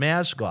take his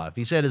mask off.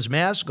 He said his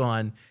mask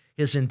on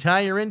his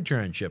entire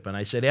internship. And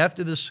I said,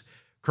 after this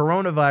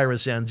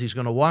coronavirus ends, he's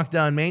going to walk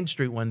down Main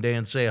Street one day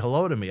and say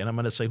hello to me. And I'm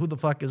going to say, who the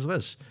fuck is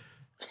this?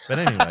 But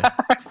anyway.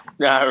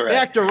 All right.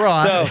 Back to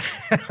Raw.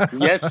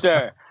 Yes,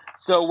 sir.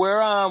 So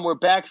we're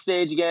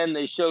backstage again.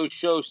 They show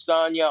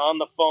Sonya on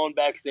the phone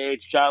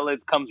backstage.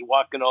 Charlotte comes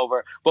walking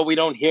over, but we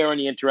don't hear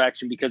any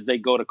interaction because they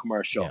go to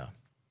commercial. Yeah.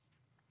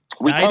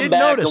 I didn't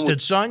notice.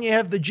 Did Sonya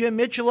have the Jim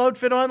Mitchell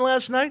outfit on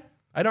last night?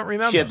 I don't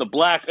remember. She had the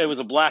black. It was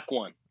a black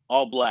one.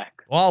 All black.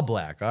 All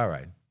black. All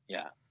right.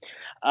 Yeah.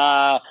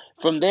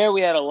 From there,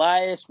 we had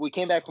Elias. We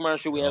came back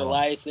commercial. We had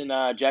Elias and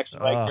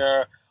Jackson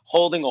Ryker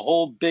holding a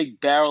whole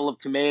big barrel of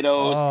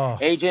tomatoes.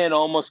 AJ had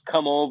almost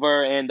come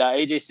over, and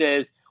AJ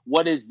says,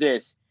 "What is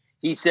this?"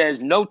 He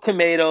says, "No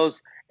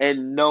tomatoes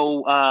and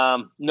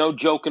no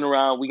joking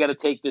around. We got to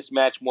take this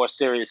match more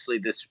seriously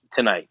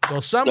tonight."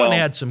 Well, someone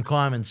had some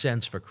common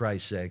sense, for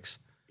Christ's sakes.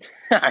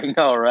 I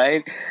know,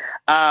 right?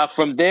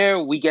 From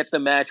there, we get the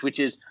match, which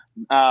is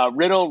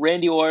Riddle,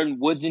 Randy Orton,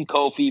 Woods, and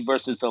Kofi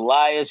versus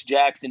Elias,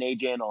 Jackson,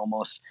 AJ, and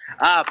Omos.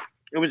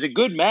 It was a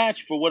good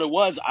match for what it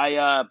was.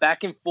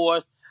 Back and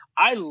forth.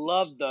 I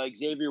love the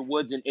Xavier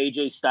Woods and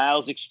AJ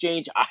Styles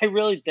exchange. I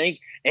really think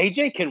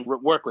AJ can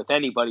work with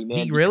anybody,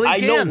 man. He really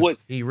can.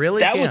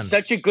 That was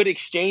such a good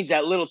exchange,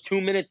 that little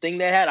 2-minute thing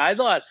they had. I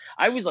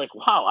was like,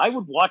 wow, I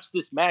would watch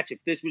this match if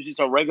this was just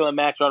a regular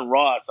match on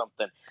Raw or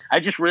something. I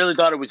just really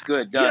thought it was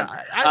good done.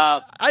 Yeah,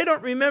 I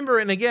don't remember,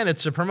 and again,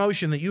 it's a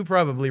promotion that you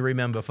probably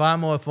remember far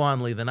more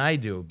fondly than I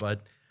do,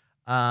 but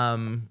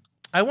I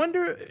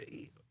wonder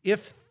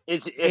if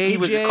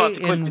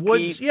AJ and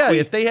Woods,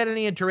 if they had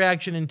any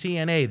interaction in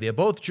TNA. They're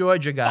both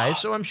Georgia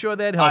guys, so I'm sure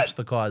that helps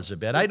the cause a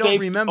bit. I don't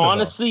remember.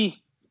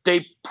 Honestly,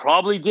 they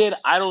probably did.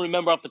 I don't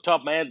remember off the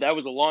top of my head. That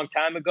was a long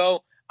time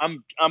ago.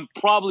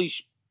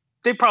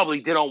 They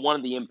probably did on one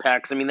of the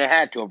Impacts. I mean, they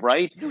had to have,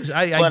 right?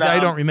 I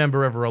don't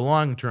remember ever a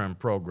long-term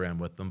program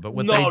with them, but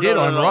what they did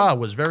on Raw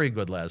was very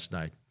good last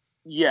night.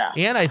 Yeah.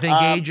 And I think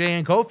AJ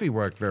and Kofi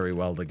worked very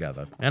well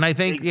together. And I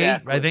think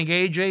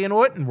AJ and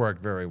Orton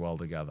worked very well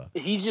together.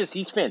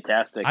 He's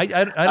fantastic. I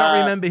don't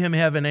remember him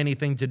having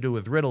anything to do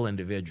with Riddle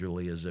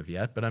individually as of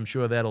yet, but I'm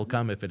sure that'll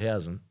come if it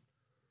hasn't.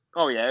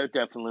 Oh, yeah, it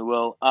definitely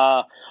will.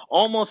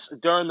 Almost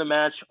during the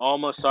match,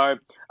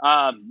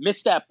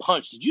 missed that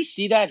punch. Did you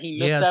see that? He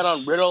missed that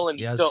on Riddle,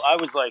 and I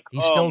was like,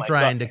 he's still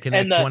trying to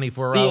connect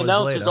 24 hours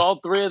later.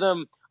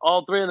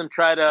 All three of them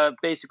try to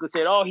basically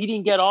say, oh, he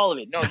didn't get all of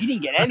it. No, he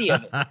didn't get any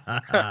of it.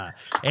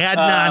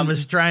 Adnan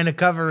was trying to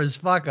cover his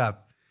fuck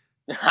up.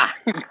 I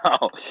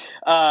know.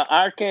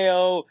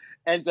 RKO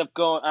ends up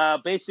going,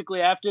 basically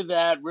after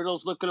that,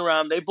 Riddle's looking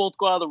around. They both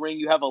go out of the ring.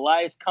 You have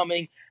Elias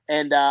coming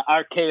and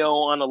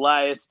RKO on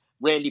Elias.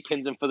 Randy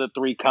pins him for the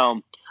 3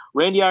 count.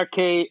 Randy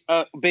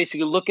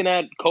basically looking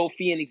at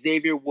Kofi and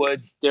Xavier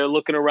Woods. They're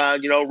looking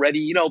around,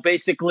 ready.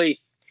 Basically,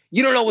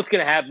 you don't know what's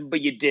going to happen, but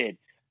you did.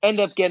 End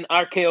up getting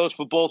RKOs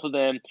for both of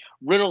them.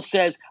 Riddle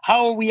says,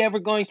 how are we ever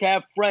going to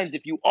have friends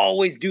if you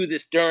always do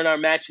this during our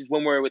matches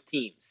when we're with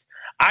teams?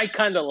 I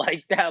kind of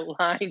like that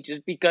line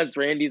just because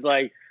Randy's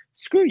like,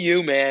 screw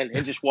you, man,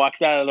 and just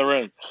walks out of the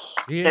ring.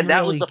 And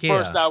that was the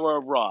first hour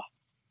of Raw.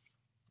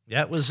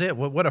 That was it.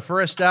 What a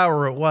first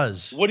hour it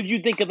was. What did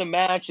you think of the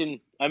match? And,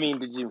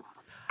 did you...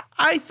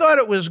 I thought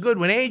it was good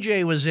when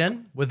AJ was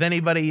in with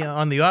anybody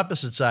on the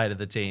opposite side of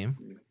the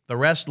team. The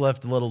rest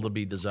left a little to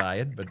be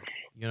desired, but...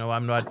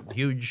 I'm not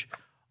huge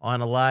on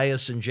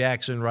Elias and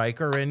Jackson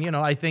Riker. And, you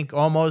know, I think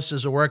almost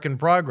as a work in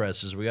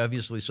progress, as we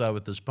obviously saw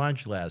with this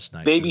punch last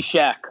night. Baby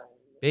Shaq.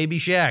 Baby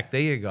Shaq.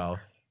 There you go.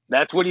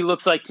 That's what he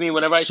looks like to me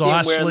whenever I see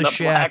him wearing the Sauceless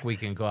Shaq, black. we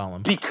can call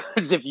him.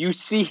 Because if you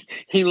see,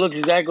 he looks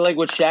exactly like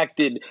what Shaq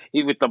did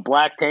with the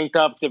black tank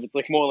top, except it's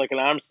like more like an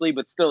arm sleeve,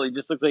 but still, he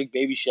just looks like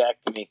Baby Shaq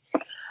to me.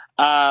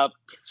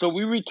 So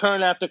we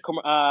return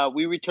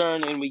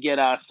and we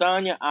get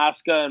Sonya,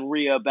 Asuka, and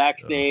Rhea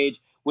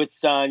backstage with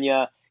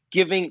Sonya.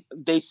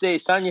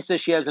 Sonya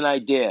says she has an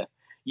idea.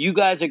 You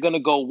guys are going to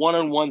go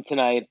one-on-one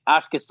tonight.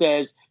 Asuka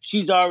says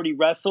she's already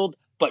wrestled,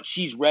 but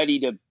she's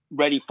ready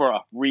for a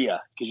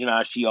Rhea, because you know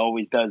how she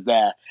always does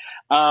that.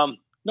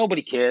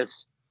 Nobody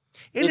cares.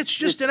 And it's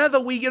just another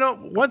week. You know,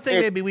 one thing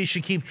maybe we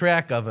should keep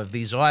track of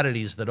these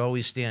oddities that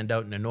always stand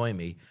out and annoy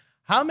me.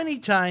 How many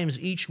times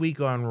each week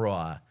on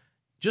Raw,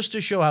 just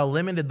to show how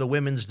limited the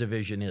women's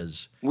division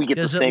is, we get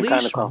does the same at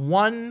least kind of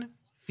one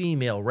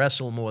female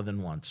wrestle more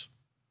than once?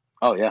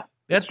 Oh, yeah.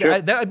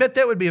 I bet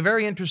that would be a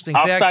very interesting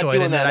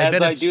factoid. And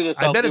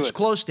I bet it's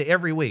close to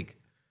every week.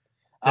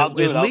 At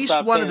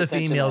least one of the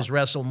females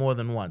wrestle more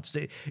than once.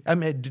 I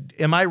mean,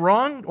 am I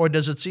wrong, or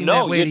does it seem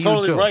that way to you too? No,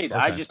 you're totally right. Okay.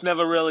 I just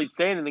never really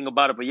say anything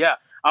about it. But yeah,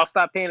 I'll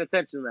stop paying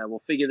attention to that.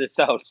 We'll figure this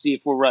out, see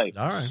if we're right.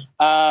 All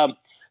right.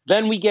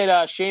 Then we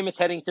get Sheamus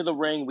heading to the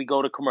ring. We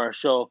go to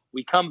commercial.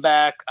 We come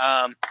back.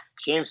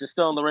 Sheamus is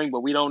still in the ring,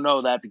 but we don't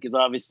know that because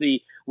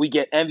obviously we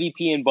get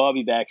MVP and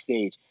Bobby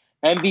backstage.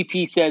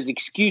 MVP says,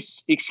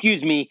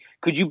 excuse me,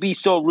 could you be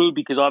so rude?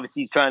 Because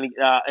obviously he's trying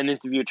to, an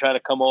interviewer trying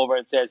to come over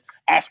and says,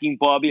 asking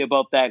Bobby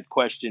about that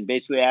question,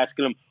 basically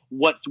asking him,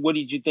 what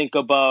did you think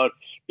about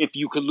if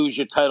you could lose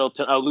your title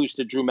lose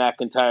to Drew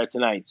McIntyre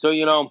tonight? So,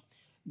 you know,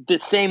 the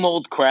same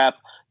old crap.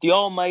 The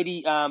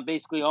Almighty,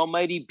 basically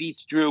Almighty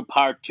beats Drew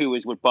part 2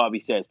 is what Bobby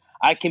says.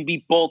 I can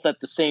beat both at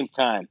the same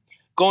time.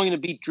 Going to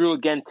beat Drew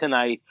again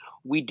tonight.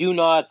 We do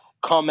not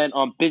comment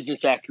on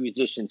business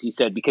acquisitions, he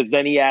said, because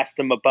then he asked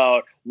him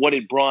about what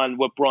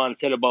Braun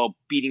said about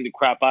beating the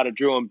crap out of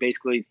Drew, and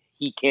basically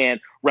he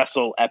can't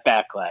wrestle at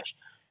Backlash.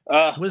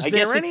 Was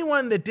there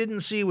anyone that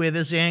didn't see where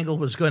this angle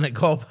was going to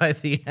go by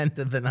the end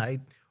of the night,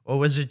 or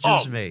was it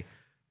just me?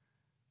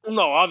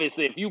 No,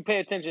 obviously, if you pay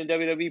attention to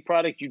WWE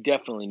product, you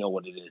definitely know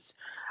what it is.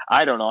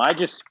 I don't know.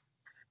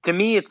 To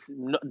me,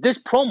 this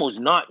promo's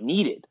not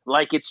needed.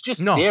 Like, it's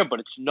just there, but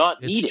it's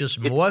not needed. It's just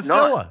more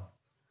filler.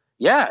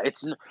 Yeah,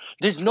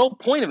 there's no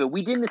point of it.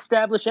 We didn't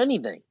establish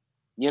anything,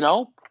 you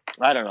know?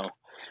 I don't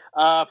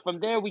know. From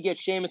there, we get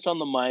Sheamus on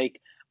the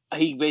mic.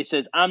 He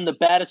says, I'm the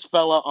baddest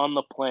fella on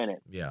the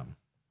planet. Yeah.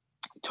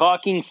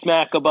 Talking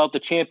smack about the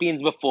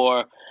champions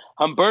before.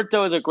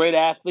 Humberto is a great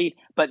athlete,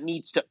 but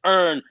needs to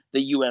earn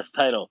the U.S.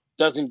 title.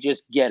 Doesn't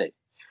just get it.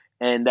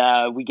 And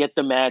we get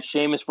the match,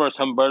 Sheamus versus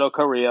Humberto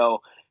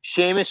Carrillo.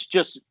 Sheamus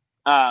just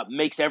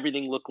makes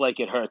everything look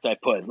like it hurts, I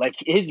put. Like,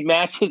 his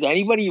matches,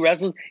 anybody he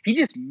wrestles, he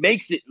just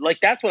makes it, like,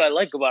 that's what I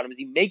like about him, is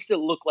he makes it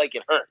look like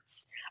it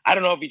hurts. I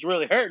don't know if he's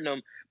really hurting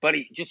him, but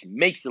he just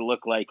makes it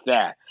look like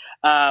that.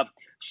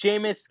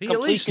 Sheamus, he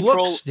at least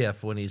looks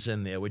stiff when he's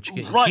in there, which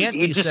can't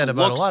be said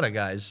about a lot of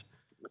guys.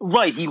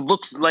 Right, he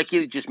looks like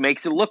it, just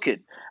makes it look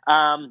good.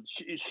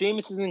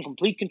 Sheamus is in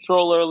complete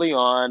control early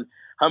on.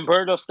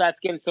 Humberto starts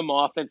getting some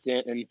offense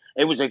in, and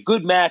it was a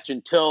good match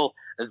until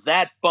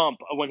that bump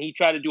when he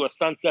tried to do a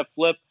sunset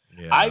flip.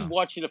 Yeah. I've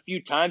watched it a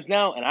few times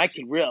now, and I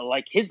can really,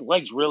 like, his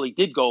legs really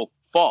did go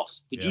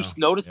false. Did you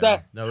notice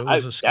that? No, it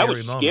was a scary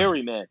moment. That was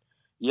scary, man.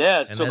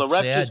 Yeah, and so the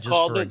ref just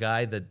called it. For a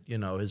guy that, you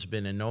know, has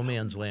been in no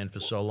man's land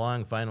for so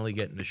long, finally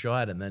getting a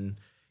shot, and then,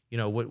 you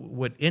know,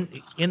 what in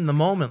the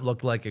moment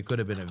looked like it could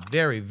have been a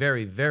very,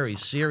 very, very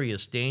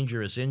serious,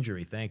 dangerous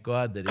injury. Thank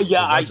God that it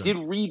wasn't. I did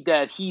read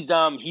that he's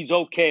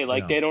okay.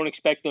 Like, they don't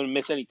expect him to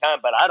miss any time,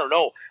 but I don't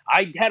know.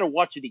 I had to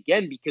watch it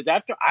again because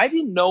after I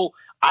didn't know.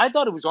 I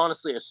thought it was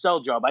honestly a sell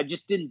job. I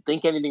just didn't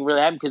think anything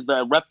really happened because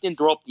the ref didn't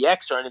throw up the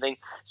X or anything.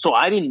 So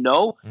I didn't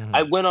know. Mm-hmm.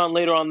 I went on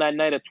later on that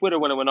night at Twitter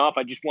when it went off.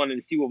 I just wanted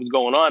to see what was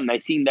going on, and I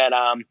seen that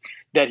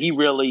that he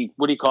really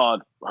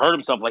hurt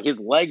himself. Like, his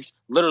legs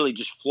literally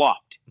just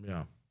flopped.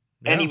 Yeah.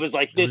 And he was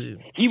like this.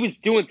 He was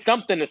doing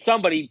something to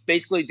somebody,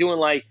 basically doing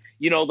like,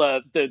 you know,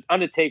 the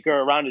Undertaker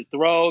around his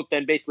throat,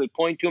 then basically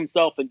pointing to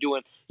himself and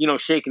doing, you know,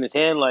 shaking his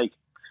hand, like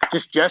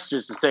just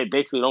gestures to say,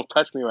 basically, don't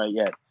touch me right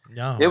yet.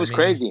 No, it was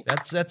crazy.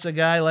 That's a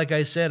guy, like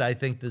I said, I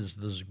think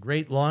there's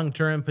great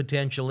long-term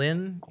potential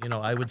in. You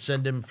know, I would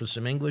send him for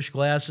some English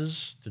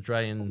classes to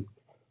try and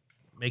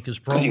make his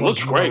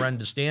promos more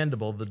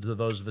understandable to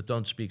those that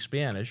don't speak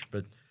Spanish,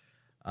 but.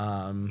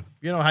 You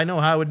know, I know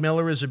Howard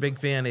Miller is a big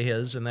fan of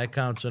his, and that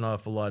counts an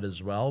awful lot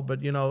as well.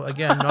 But, you know,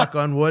 again, knock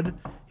on wood,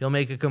 he'll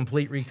make a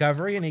complete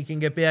recovery, and he can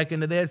get back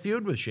into that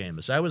feud with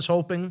Sheamus. I was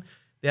hoping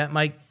that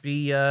might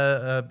be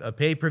a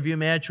pay-per-view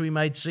match we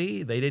might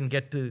see. They didn't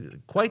get to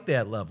quite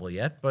that level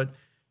yet, but,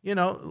 you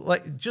know,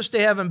 like just to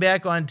have him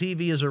back on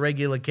TV as a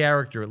regular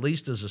character, at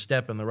least is a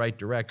step in the right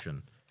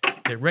direction.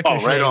 That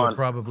Ricochet would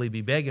probably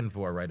be begging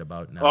for right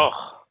about now.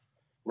 Oh,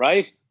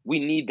 right? We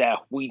need that.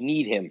 We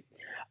need him.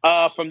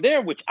 From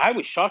there, which I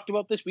was shocked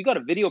about this, we got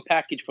a video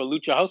package for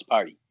Lucha House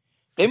Party.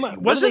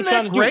 Wasn't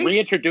that great?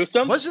 Reintroduce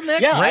them? Wasn't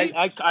that great?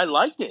 great? I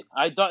liked it.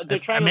 I thought they're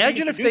trying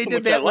Imagine to if they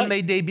did that when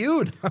they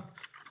debuted.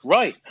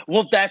 Right.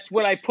 Well, that's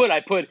what I put.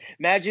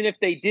 Imagine if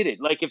they did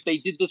it. Like if they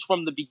did this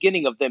from the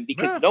beginning of them,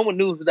 because no one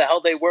knew who the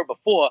hell they were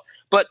before.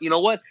 But you know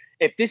what?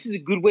 If this is a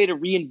good way to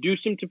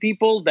reintroduce them to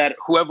people, that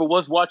whoever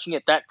was watching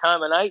at that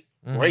time of night,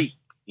 great.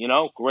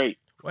 Great.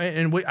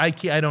 And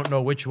I don't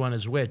know which one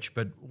is which,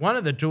 but one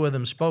of the two of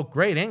them spoke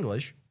great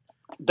English.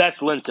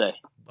 That's Lindsay.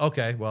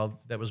 Okay, well,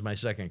 that was my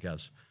second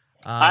guess.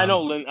 I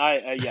know,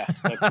 yeah,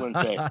 that's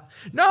Lindsay.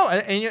 No,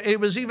 and it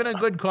was even a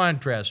good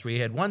contrast. We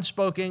had one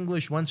spoke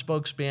English, one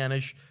spoke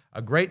Spanish,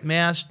 a great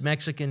masked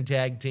Mexican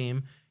tag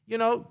team.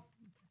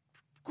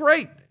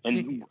 Great.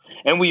 And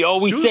we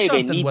always say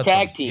they need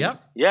tag teams. Yep.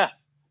 Yeah.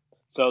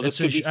 So this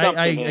could be something.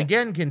 I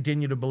again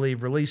continue to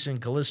believe releasing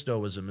Callisto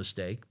was a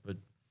mistake, but.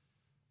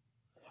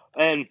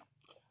 And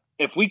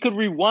if we could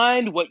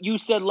rewind what you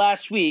said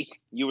last week,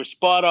 you were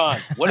spot on.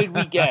 What did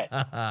we get?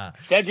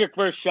 Cedric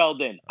versus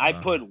Sheldon. I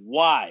put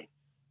why.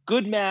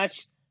 Good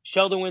match.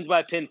 Sheldon wins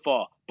by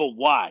pinfall. But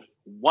why?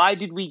 Why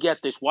did we get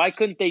this? Why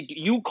couldn't they?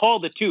 You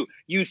called it too.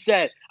 You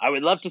said, I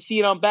would love to see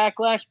it on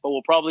Backlash, but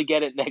we'll probably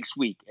get it next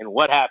week. And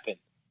what happened?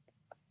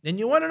 And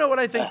you want to know what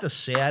I think the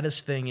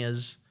saddest thing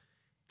is?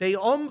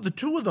 The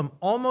two of them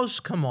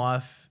almost come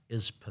off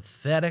as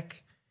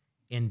pathetic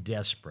and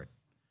desperate.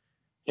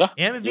 Yeah,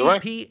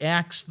 MVP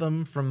axed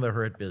them from the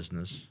Hurt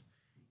Business,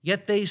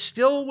 yet they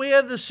still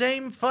wear the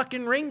same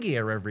fucking ring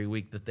gear every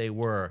week that they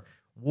wore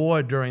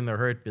during the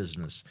Hurt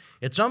Business.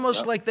 It's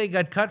almost like they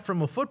got cut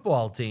from a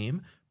football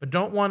team, but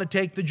don't want to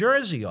take the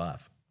jersey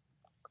off.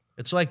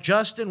 It's like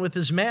Justin with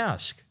his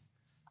mask.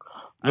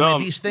 I mean,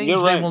 these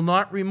things, they will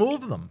not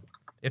remove them.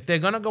 If they're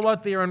going to go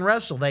out there and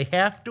wrestle, they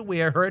have to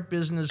wear Hurt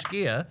Business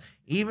gear,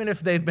 even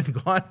if they've been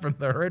gone from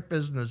the Hurt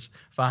Business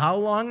for how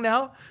long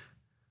now?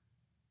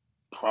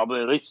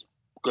 Probably at least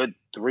good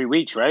 3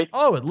 weeks, right?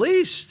 Oh, at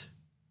least.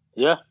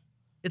 Yeah.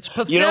 It's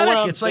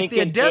pathetic. It's like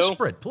they're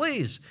desperate.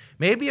 Please.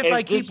 Maybe if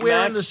I keep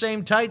wearing the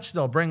same tights,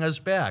 they'll bring us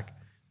back.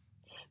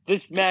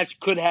 This match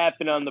could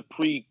happen on the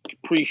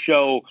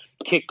pre-show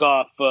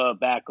kickoff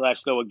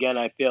Backlash, though. Again,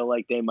 I feel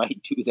like they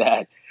might do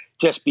that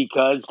just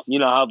because, you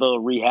know how they'll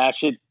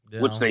rehash it,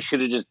 which they should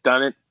have just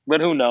done it.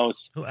 But who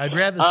knows? I'd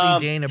rather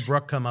see Dana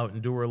Brooke come out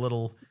and do her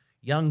little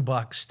Young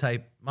Bucks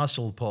type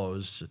muscle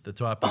pose at the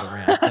top of the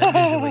ramp.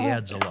 That usually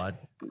adds a lot.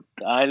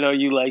 I know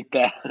you like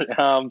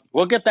that.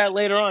 We'll get that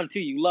later on too.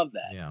 You love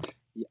that.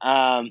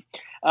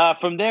 Yeah.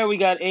 From there, we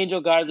got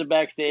Angel Garza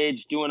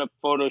backstage doing a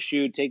photo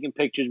shoot, taking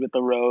pictures with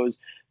the Rose.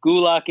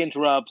 Gulak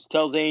interrupts,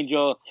 tells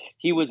Angel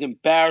he was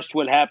embarrassed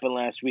what happened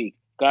last week.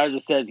 Garza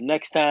says,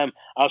 next time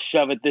I'll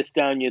shove it this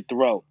down your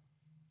throat.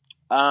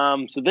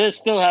 So they're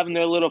still having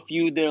their little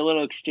feud, their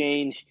little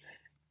exchange.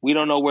 We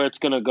don't know where it's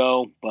going to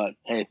go, but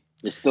hey,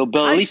 they're still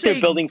building. At least they're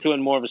building to it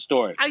more of a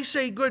story. I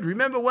say good.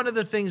 Remember one of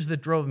the things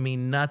that drove me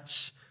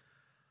nuts?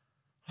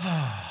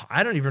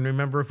 I don't even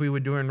remember if we were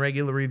doing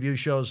regular review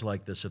shows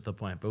like this at the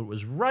point, but it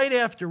was right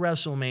after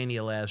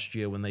WrestleMania last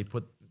year when they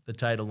put the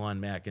title on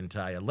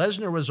McIntyre.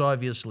 Lesnar was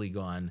obviously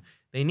gone.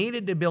 They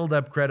needed to build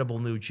up credible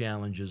new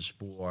challenges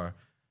for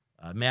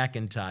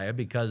McIntyre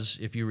because,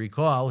 if you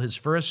recall, his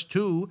first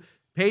two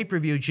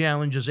pay-per-view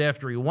challenges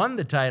after he won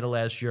the title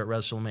last year at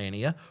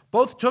WrestleMania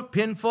both took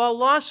pinfall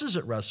losses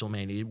at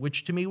WrestleMania,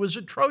 which to me was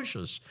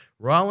atrocious.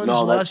 Rollins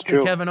lost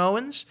to Kevin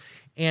Owens,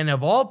 and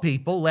of all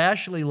people,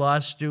 Lashley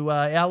lost to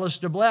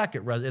Aleister Black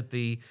at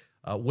the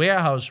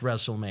Warehouse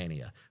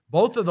WrestleMania.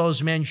 Both of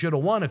those men should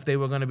have won if they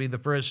were going to be the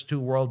first two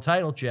world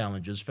title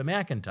challenges for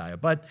McIntyre.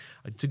 But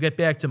to get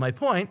back to my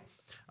point,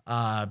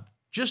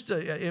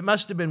 it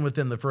must have been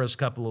within the first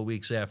couple of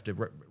weeks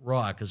after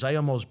Raw, because I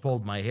almost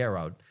pulled my hair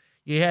out.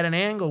 You had an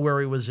angle where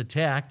he was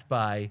attacked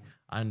by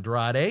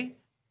Andrade,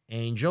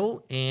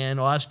 Angel, and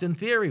Austin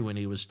Theory when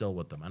he was still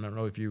with them. I don't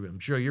know if I'm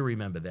sure you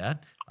remember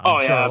that.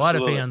 I'm sure a lot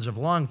of fans have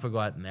long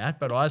forgotten that,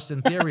 but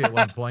Austin Theory at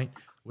one point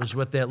was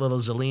with that little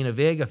Zelina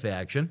Vega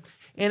faction.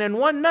 And in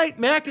one night,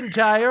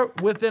 McIntyre,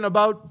 within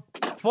about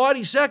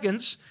 40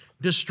 seconds,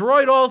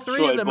 destroyed all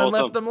three of them and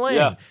left them laying.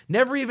 Yeah.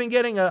 Never even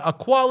getting a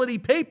quality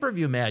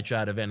pay-per-view match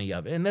out of any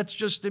of it. And that's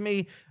just, to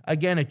me,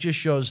 again, it just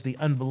shows the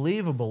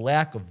unbelievable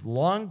lack of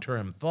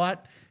long-term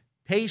thought,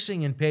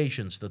 pacing, and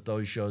patience that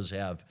those shows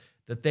have,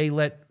 that they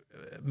let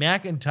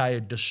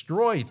McIntyre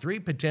destroy three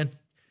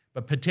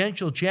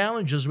potential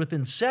challenges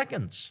within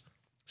seconds.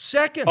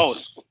 Seconds.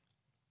 Oh,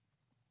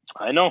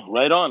 I know.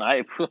 Right on.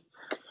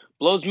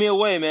 Blows me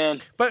away,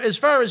 man. But as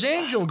far as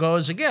Angel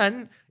goes,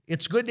 again,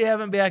 it's good to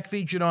have him back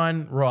featured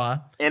on Raw.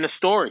 And a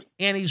story.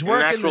 And he's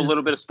working a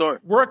little bit of story.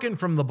 Working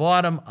from the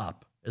bottom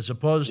up as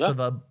opposed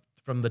to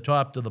from the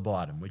top to the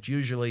bottom, which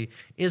usually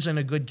isn't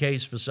a good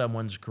case for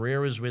someone's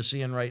career, as we're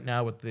seeing right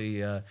now with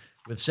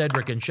with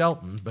Cedric and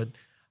Shelton. But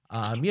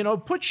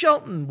put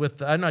Shelton with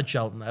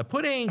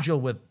put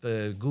Angel with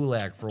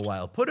Gulak for a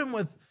while. Put him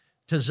with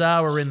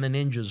Tozawa in the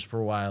Ninjas for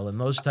a while, and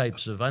those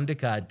types of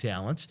undercard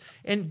talents,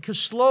 and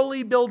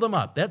slowly build them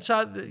up. That's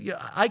how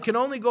I can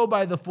only go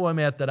by the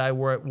format that I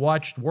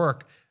watched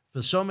work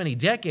for so many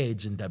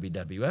decades in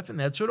WWF, and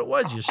that's what it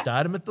was. You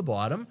start them at the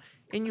bottom,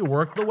 and you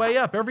work the way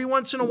up. Every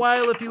once in a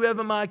while, if you have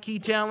a marquee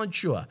talent,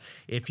 sure.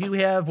 If you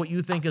have what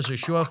you think is a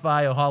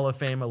surefire Hall of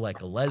Famer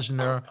like a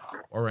Lesnar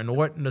or an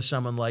Orton or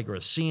someone like or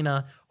a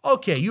Cena,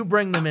 okay, you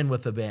bring them in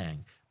with a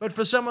bang. But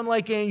for someone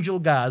like Angel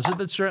Garza,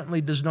 that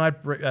certainly does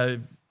not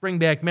bring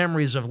back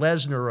memories of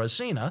Lesnar or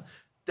Cena,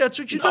 that's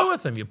what you do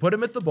with them. You put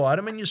them at the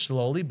bottom, and you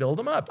slowly build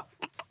them up.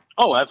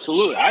 Oh,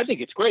 absolutely. I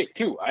think it's great,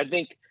 too. I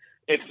think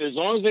as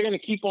long as they're going to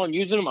keep on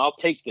using them, I'll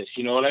take this.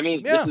 You know what I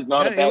mean? Yeah, this is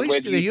not a bad at way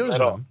least to they use use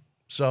them.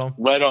 So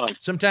right on.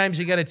 Sometimes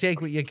you got to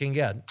take what you can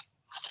get.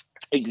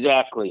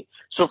 Exactly.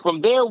 So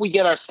from there, we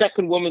get our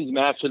second women's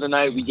match of the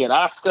night. We get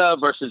Asuka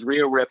versus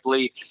Rhea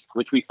Ripley,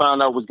 which we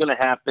found out was going to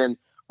happen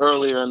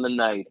earlier in the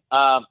night.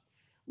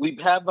 We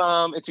have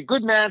it's a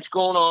good match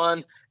going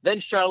on. Then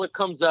Charlotte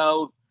comes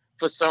out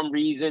for some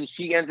reason.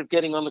 She ends up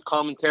getting on the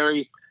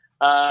commentary.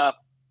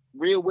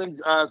 Rhea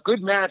wins.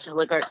 Good match,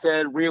 like I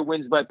said. Rhea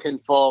wins by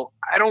pinfall.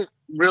 I don't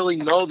really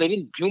know. They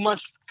didn't do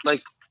much.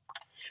 Like,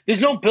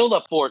 there's no build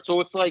up for it. So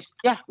it's like,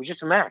 yeah, it was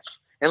just a match.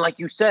 And like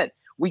you said,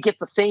 we get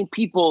the same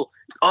people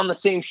on the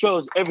same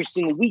shows every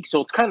single week. So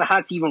it's kind of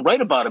hard to even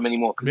write about them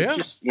anymore. Yeah, it's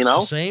just, you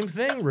know, same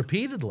thing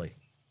repeatedly.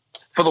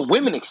 For the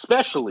women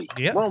especially.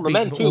 Yeah. Well, the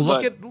men too.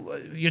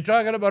 You're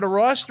talking about a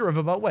roster of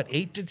about, what,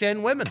 8 to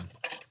 10 women?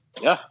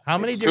 Yeah. How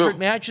many different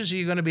matches are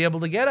you going to be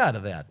able to get out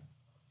of that?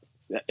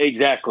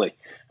 Exactly.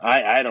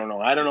 I don't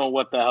know. I don't know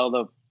what the hell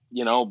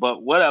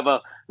but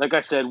whatever. Like I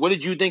said, what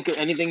did you think?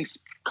 Anything's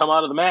come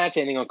out of the match?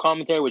 Anything on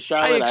commentary with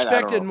Charlotte? I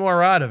expected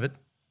more out of it.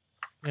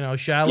 You know,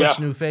 Charlotte's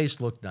new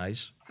face looked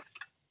nice.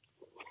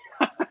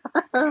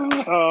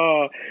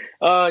 Oh,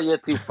 you're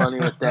too funny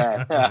with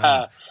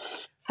that.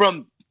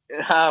 From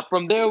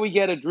there, we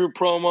get a Drew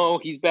promo.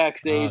 He's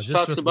backstage.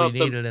 Just we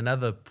needed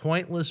another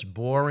pointless,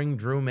 boring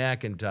Drew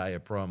McIntyre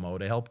promo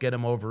to help get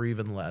him over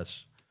even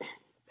less.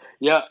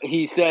 Yeah,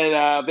 he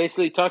said,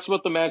 basically talks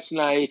about the match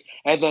tonight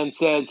and then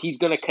says he's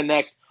going to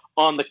connect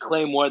on the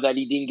Claymore that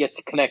he didn't get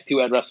to connect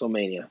to at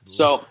WrestleMania.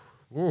 So,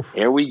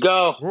 here we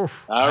go.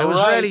 I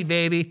was ready,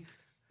 baby.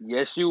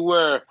 Yes, you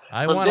were.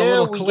 I want a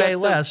little clay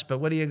less, but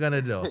what are you going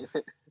to do?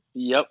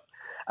 Yep.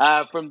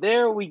 From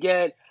there, we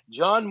get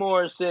John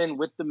Morrison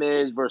with The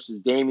Miz versus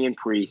Damian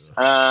Priest.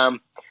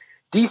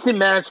 Decent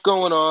match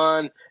going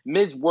on.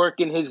 Miz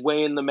working his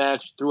way in the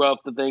match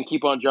throughout the thing.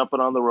 Keep on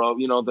jumping on the rope.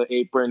 You know, the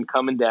apron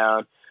coming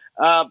down.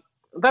 I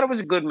thought it was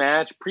a good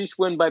match. Priest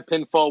win by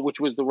pinfall, which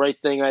was the right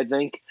thing, I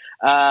think.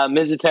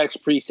 Miz attacks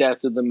Priest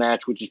after the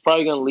match, which is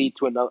probably going to lead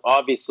to another.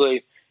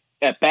 Obviously,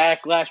 at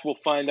Backlash, we'll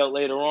find out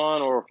later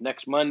on or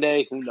next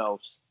Monday. Who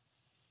knows?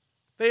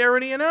 They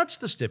already announced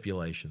the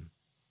stipulation.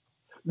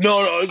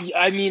 No,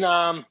 I mean,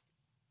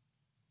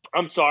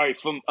 I'm sorry,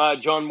 from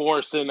John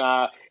Morrison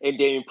and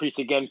Damian Priest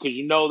again, because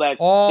you know that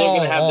they're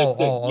going to have their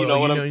stick. You know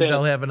what I'm saying?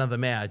 They'll have another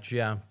match,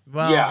 yeah.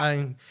 Well,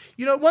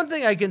 yeah. One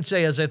thing I can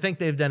say is I think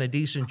they've done a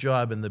decent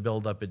job in the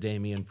build-up of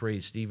Damian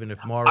Priest, even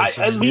if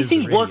Morrison at least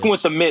he's working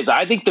with The Miz.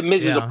 I think The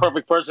Miz is the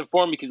perfect person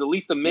for him because at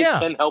least The Miz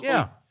can help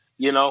him,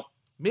 you know?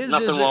 Miz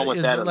Nothing wrong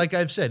with that. Like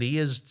I've said, he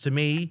is, to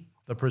me,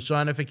 the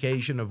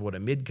personification of what a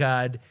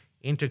mid-card,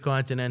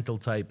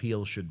 intercontinental-type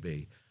heel should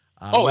be.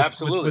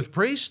 Absolutely. With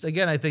Priest,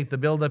 again, I think the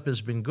buildup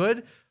has been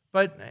good,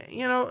 but,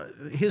 you know,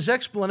 his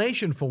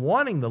explanation for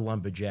wanting the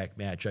lumberjack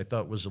match I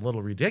thought was a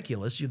little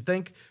ridiculous. You'd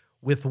think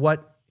with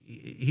what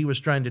he was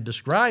trying to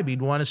describe,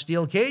 he'd want a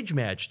steel cage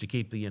match to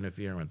keep the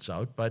interference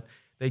out, but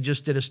they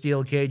just did a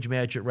steel cage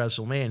match at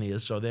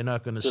WrestleMania, so they're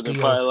not going to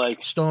steal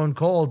Stone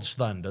Cold's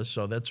thunder,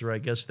 so that's where I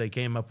guess they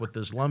came up with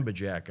this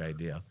lumberjack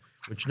idea,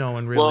 which no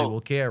one really will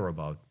care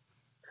about.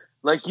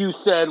 Like you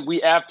said,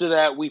 after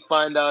that we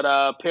find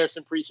out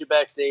Pearson Priest are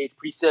backstage.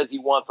 Priest says he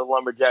wants a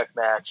lumberjack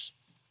match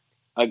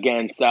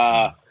against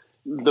The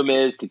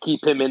Miz to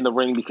keep him in the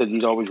ring because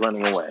he's always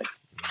running away.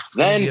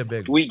 Then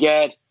we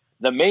get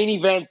the main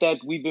event that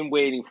we've been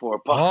waiting for: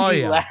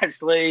 Bobby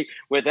Lashley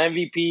with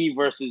MVP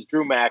versus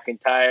Drew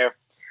McIntyre.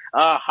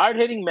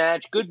 Hard-hitting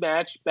match, good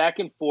match, back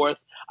and forth.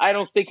 I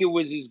don't think it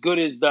was as good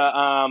as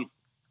the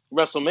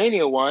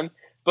WrestleMania one,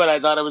 but I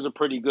thought it was a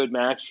pretty good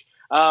match.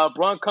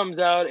 Braun comes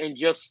out and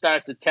just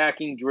starts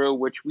attacking Drew,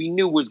 which we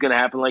knew was going to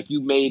happen. Like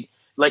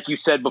you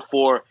said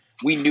before,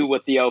 we knew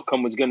what the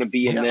outcome was going to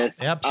be in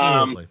this.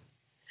 Absolutely.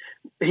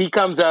 He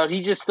comes out.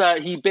 He just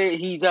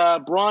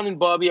Braun and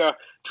Bobby are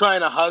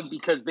trying to hug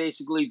because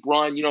basically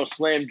Braun,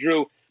 slammed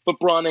Drew, but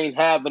Braun ain't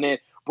having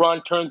it.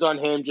 Braun turns on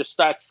him, just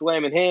starts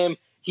slamming him.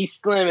 He's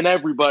slamming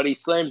everybody.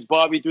 Slams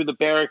Bobby through the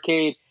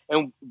barricade,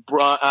 and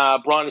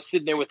Braun is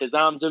sitting there with his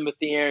arms in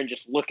the air and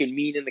just looking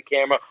mean in the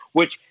camera,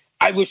 which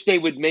I wish they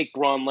would make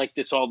Braun like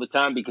this all the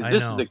time because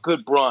this is a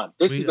good Braun.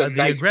 This is a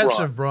nice The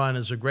aggressive Braun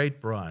is a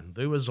great Braun.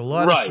 There was a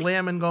lot of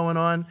slamming going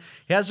on.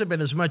 Hasn't been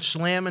as much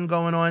slamming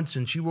going on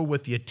since you were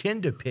with your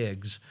Tinder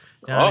pigs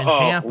down in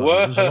Tampa.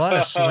 There was a lot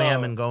of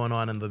slamming going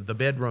on in the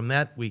bedroom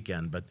that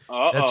weekend, but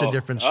that's a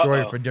different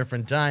story for a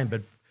different time.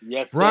 But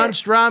Braun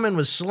Strowman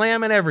was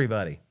slamming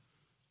everybody.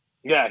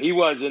 Yeah, he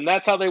was, and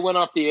that's how they went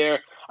off the air.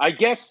 I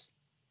guess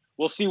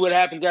We'll see what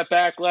happens at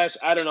Backlash.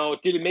 I don't know.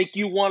 Did it make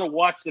you want to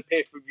watch the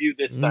pay-per-view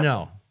this Sunday?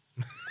 No.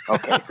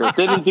 Okay, so it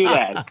didn't do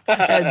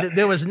that.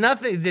 There was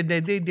nothing. They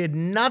did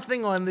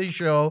nothing on this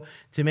show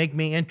to make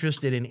me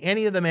interested in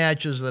any of the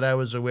matches that I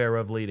was aware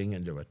of leading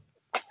into it.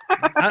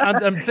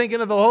 I'm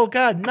thinking of the whole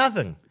card.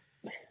 Nothing.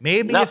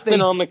 Maybe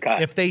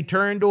if they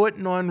turned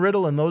Orton on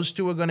Riddle and those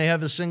two are going to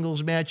have a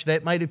singles match,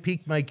 that might have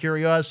piqued my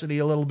curiosity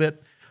a little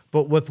bit.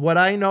 But with what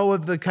I know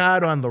of the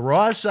card on the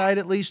Raw side,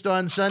 at least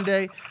on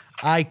Sunday,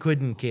 I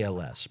couldn't care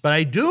less. But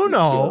I do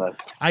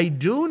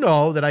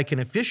know that I can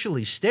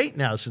officially state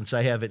now, since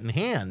I have it in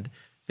hand,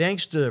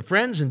 thanks to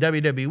friends in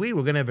WWE,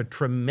 we're going to have a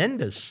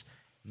tremendous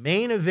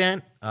main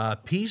event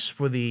piece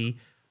for the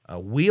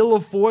Wheel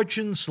of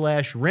Fortune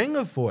 / Ring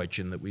of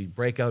Fortune that we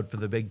break out for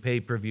the big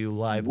pay-per-view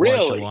live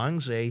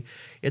watch-alongs.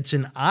 It's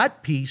an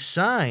art piece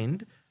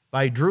signed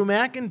by Drew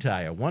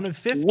McIntyre, one of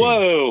 50.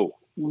 Whoa.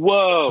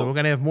 So we're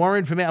going to have more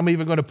information. I'm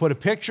even going to put a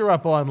picture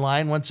up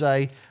online once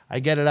I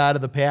get it out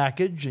of the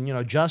package. And, you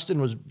know,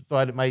 Justin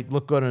thought it might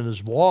look good on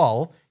his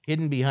wall,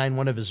 hidden behind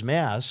one of his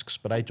masks,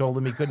 but I told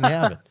him he couldn't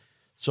have it.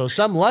 So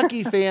some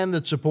lucky fan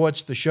that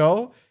supports the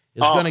show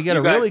is going to get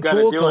a really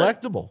cool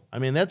collectible. I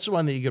mean, that's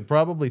one that you could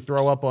probably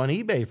throw up on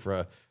eBay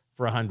for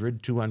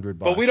 $100, $200.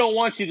 But we don't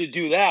want you to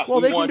do that.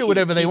 Well, they can do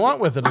whatever they want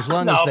with it as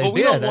long as they bid.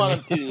 We don't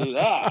want them to do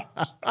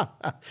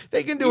that.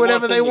 They can do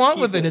whatever they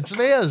want with it. It's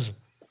theirs.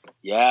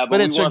 Yeah, but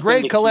it's a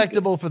great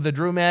collectible for the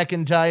Drew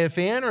McIntyre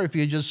fan, or if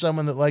you're just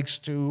someone that likes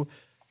to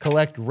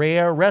collect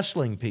rare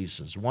wrestling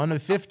pieces. 1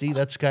 of 50,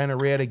 that's kind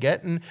of rare to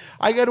get. And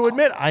I got to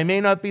admit, I may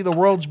not be the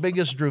world's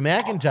biggest Drew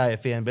McIntyre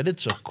fan, but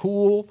it's a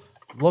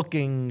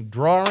cool-looking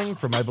drawing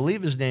from, I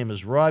believe his name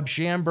is Rob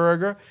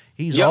Schamberger.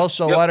 He's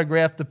also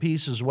autographed the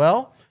piece as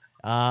well.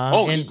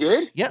 He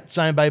did? Yeah,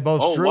 signed by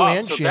both Drew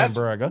and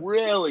Schamberger. That's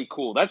really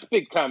cool. That's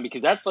big time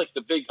because that's like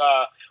the big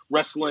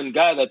wrestling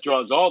guy that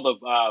draws all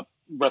the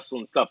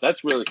wrestling stuff.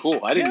 That's really cool.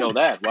 I didn't know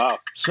that. Wow.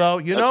 So,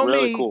 you know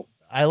me, cool.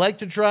 I like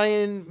to try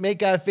and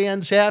make our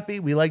fans happy.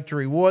 We like to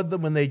reward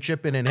them when they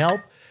chip in and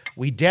help.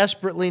 We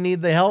desperately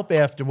need the help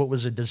after what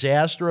was a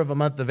disaster of a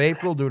month of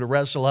April due to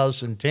Wrestle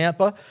House in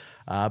Tampa.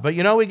 But,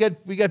 you know, we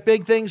got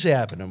big things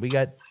happening. We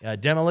got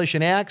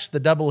Demolition Axe, the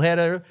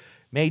doubleheader,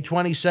 May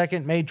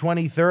 22nd, May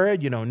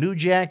 23rd. You know, New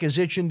Jack is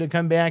itching to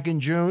come back in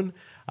June.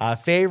 Our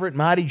favorite,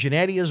 Marty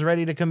Jannetty, is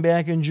ready to come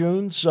back in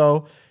June.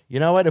 So, you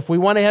know what? If we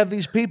want to have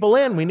these people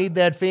in, we need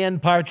that fan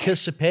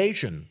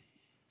participation.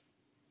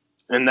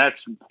 And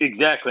that's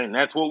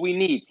what we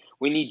need.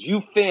 We need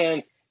you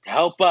fans to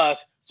help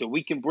us so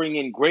we can bring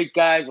in great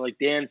guys like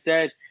Dan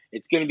said.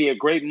 It's going to be a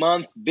great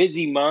month,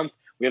 busy month.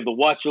 We have the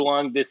watch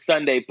along this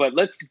Sunday. But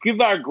let's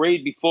give our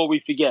grade before we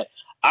forget.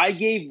 I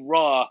gave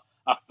Raw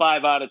a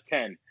 5 out of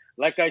 10.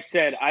 Like I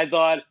said, I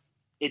thought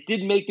it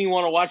did make me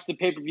want to watch the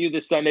pay-per-view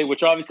this Sunday,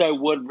 which obviously I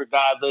would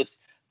regardless.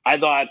 I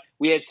thought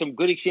we had some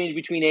good exchange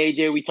between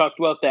AJ. We talked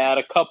about that.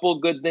 A couple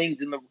good things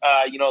in the,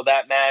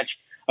 that match.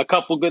 A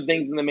couple good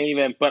things in the main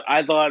event. But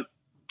I thought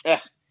it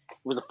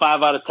was a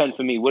 5 out of 10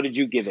 for me. What did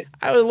you give it?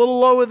 I was a little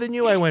lower than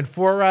you. I went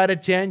 4 out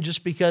of 10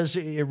 just because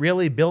it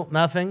really built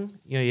nothing.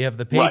 You know, you have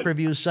the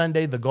pay-per-view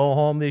Sunday, the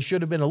go-home. There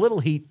should have been a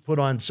little heat put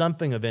on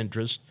something of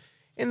interest,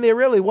 and there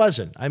really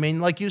wasn't. I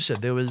mean, like you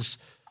said, there was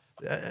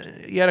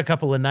you had a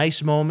couple of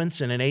nice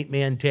moments in an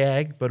 8-man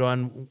tag, but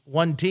on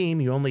one team,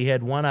 you only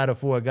had 1 out of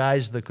 4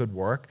 guys that could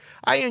work.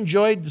 I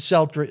enjoyed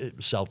Cedric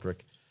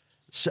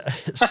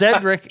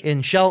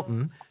and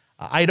Shelton.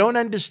 I don't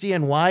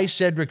understand why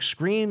Cedric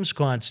screams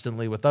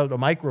constantly without a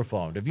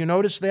microphone. Have you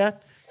noticed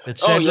that? That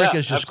Cedric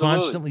is just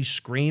constantly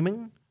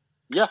screaming?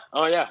 Yeah.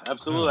 Oh, yeah.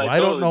 Absolutely.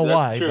 I don't know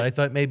why, but I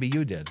thought maybe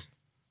you did.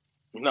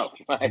 No,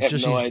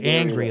 he's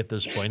angry at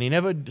this point. He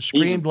never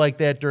screamed like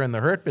that during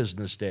the Hurt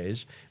Business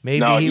days.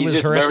 Maybe he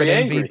was hurt that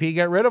MVP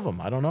got rid of him.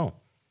 I don't know.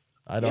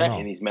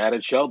 And he's mad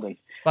at Sheldon.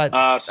 But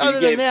other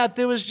than that,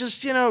 there was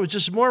just,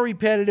 just more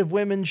repetitive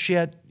women's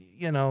shit.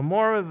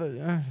 More of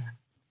the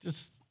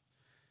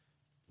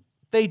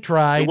they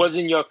tried. It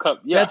wasn't your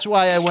cup. Yeah. That's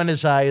why I went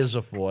as high as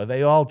a 4.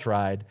 They all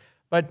tried.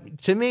 But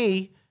to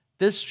me,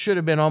 this should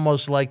have been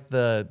almost like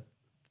the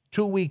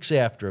 2 weeks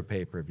after a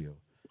pay-per-view.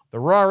 The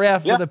Raw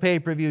after the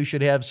pay-per-view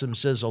should have some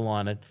sizzle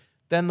on it.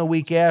 Then the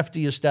week after,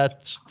 you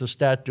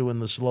start doing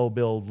the slow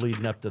build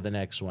leading up to the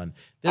next one.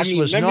 This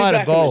was not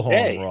a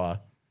go-home Raw.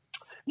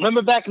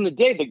 Remember back in the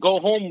day, the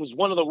go-home was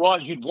one of the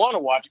Raws you'd want to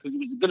watch because it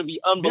was going to be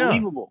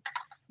unbelievable.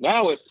 Yeah.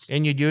 Now it's...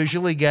 And you'd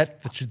usually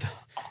get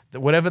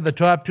whatever the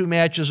top 2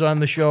 matches on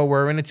the show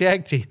were in a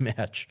tag team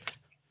match.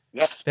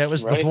 Yeah, that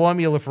was the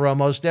formula for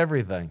almost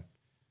everything.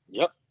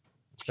 Yep.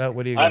 But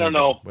what are you? I don't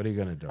know. What are you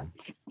going to do?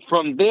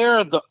 From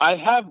there, I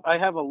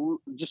have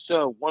just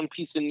one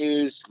piece of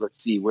news.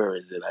 Let's see, where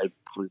is it? I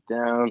put it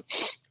down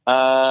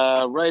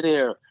right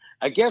here.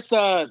 I guess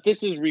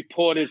this is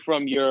reported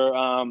from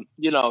your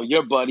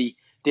your buddy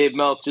Dave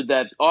Meltzer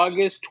that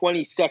August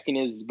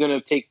 22nd is going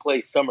to take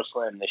place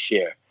SummerSlam this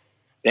year.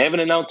 They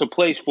haven't announced a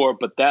place for it,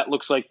 but that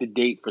looks like the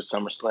date for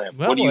SummerSlam.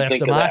 Well, what do you we'll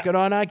think have to of mark that? it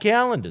on our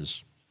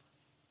calendars.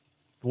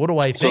 What do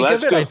I think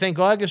of it? Good. I think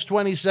August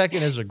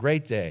 22nd is a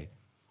great day.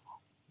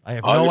 I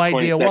have no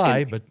idea 22nd.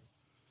 why, but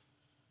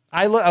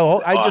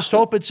I just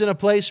hope it's in a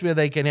place where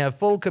they can have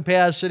full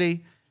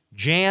capacity,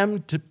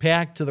 jammed to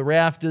packed to the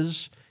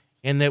rafters,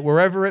 and that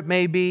wherever it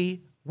may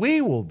be,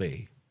 we will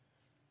be.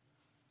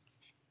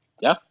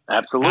 Yeah,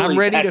 absolutely. I'm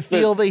ready to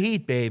feel the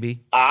heat,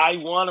 baby. I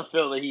want to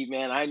feel the heat,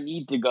 man. I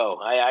need to go.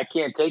 I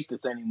can't take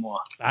this anymore.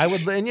 I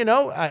would, and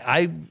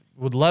I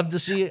would love to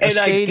see a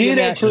stadium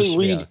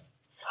atmosphere.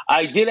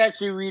 I did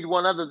actually read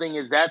one other thing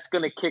is that's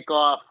going to kick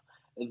off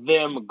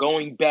them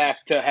going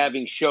back to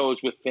having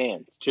shows with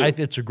fans too.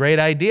 It's a great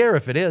idea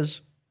if it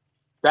is.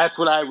 That's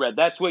what I read.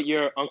 That's what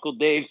your Uncle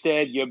Dave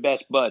said, your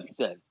best bud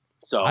said.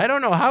 So I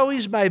don't know how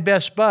he's my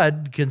best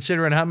bud,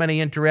 considering how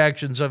many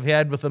interactions I've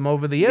had with him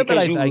over the year, but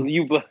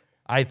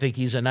I think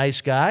he's a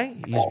nice guy.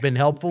 He's been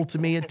helpful to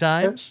me at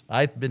times.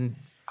 I've been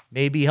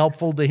maybe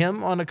helpful to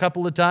him on a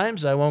couple of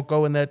times. I won't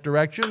go in that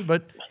direction,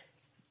 but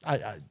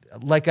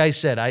like I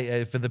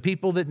said, for the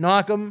people that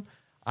knock him,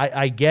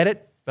 I get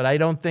it, but I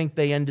don't think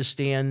they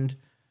understand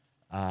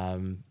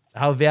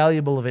how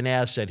valuable of an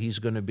asset he's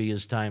going to be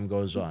as time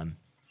goes on.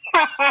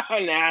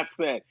 An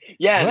asset.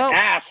 Yeah, well, an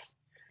ass.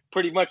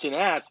 Pretty much an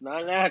ass,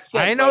 not an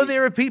asset. I know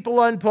there are people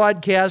on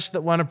podcasts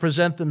that want to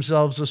present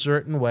themselves a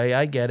certain way.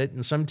 I get it.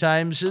 And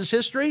sometimes his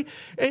history,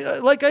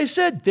 like I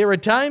said, there are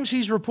times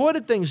he's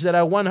reported things that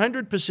are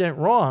 100%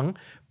 wrong,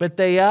 but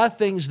they are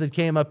things that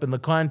came up in the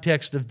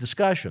context of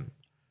discussion.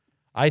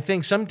 I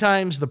think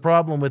sometimes the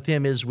problem with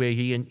him is where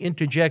he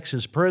interjects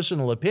his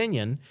personal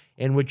opinion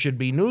in what should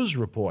be news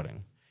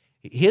reporting.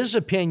 His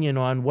opinion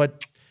on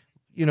what,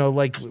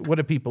 like what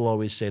do people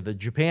always say, the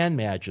Japan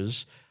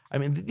matches, I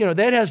mean,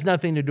 that has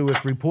nothing to do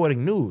with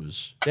reporting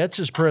news. That's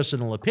his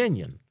personal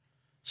opinion.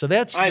 So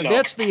that's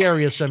the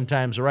area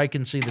sometimes where I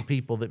can see the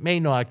people that may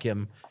knock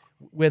him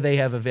where they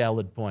have a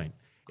valid point.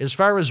 As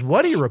far as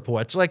what he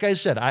reports, like I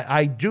said,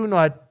 I do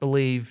not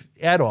believe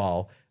at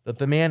all that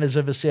the man has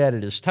ever sat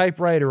at his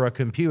typewriter or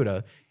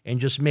computer and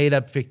just made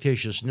up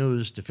fictitious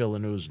news to fill a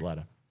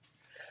newsletter.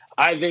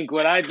 I think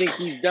what I think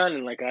he's done,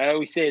 and like I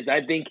always say, is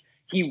I think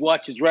he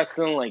watches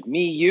wrestling like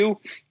me, you,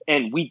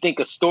 and we think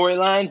of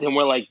storylines, and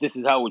we're like, this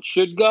is how it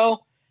should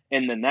go,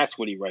 and then that's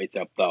what he writes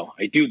up, though.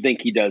 I do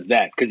think he does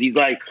that, because he's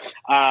like,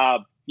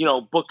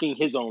 booking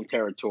his own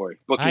territory.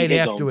 I'd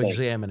have to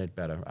examine it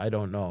better. I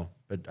don't know.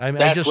 But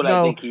I just what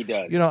know, I think he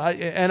does.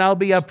 And I'll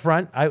be up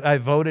front. I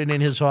voted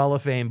in his Hall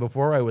of Fame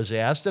before I was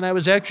asked, and I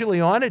was actually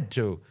honored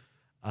to,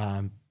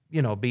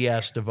 be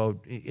asked to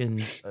vote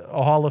in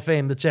a Hall of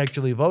Fame that's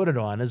actually voted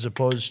on, as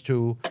opposed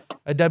to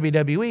a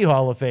WWE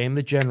Hall of Fame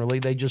that generally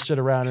they just sit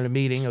around in a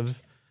meeting of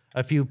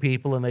a few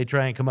people and they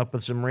try and come up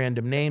with some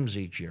random names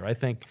each year. I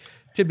think,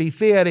 to be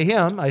fair to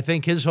him, I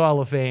think his Hall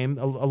of Fame,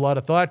 a lot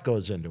of thought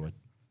goes into it.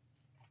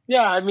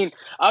 Yeah, I mean,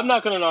 I'm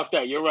not going to knock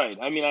that. You're right.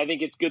 I mean, I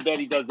think it's good that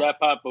he does that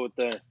part, but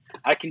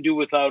I can do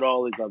without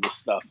all his other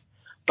stuff.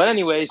 But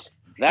anyways,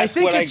 that's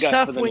what I got. I think it's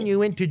tough when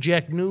you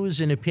interject news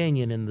and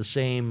opinion in the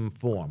same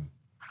form.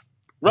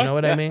 Right. You know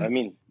what I mean? I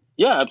mean,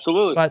 yeah,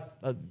 absolutely. But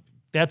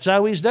that's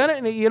how he's done it.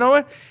 And you know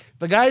what?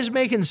 The guy's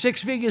making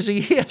 6 figures a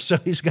year, so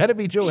he's got to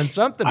be doing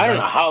something. I don't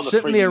know how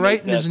sitting there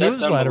writing his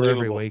newsletter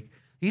every week.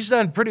 He's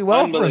done pretty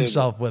well for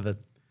himself with it.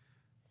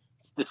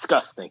 It's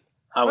disgusting.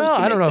 Well,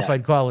 I don't know if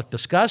I'd call it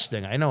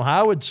disgusting. I know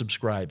Howard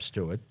subscribes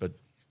to it, but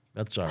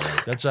that's all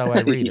right. That's how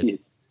I read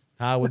it.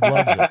 Howard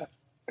loves it.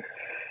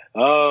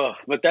 Oh,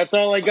 but that's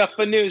all I got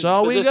for news. That's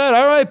all we got.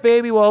 All right,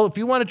 baby. Well, if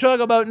you want to talk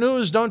about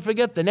news, don't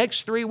forget the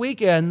next 3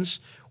 weekends.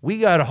 We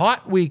got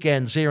hot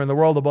weekends here in the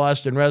world of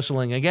Boston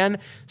wrestling. Again,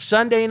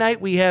 Sunday night,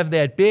 we have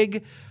that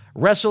big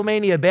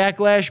WrestleMania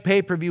Backlash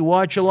pay-per-view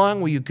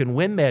watch-along where you can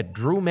win that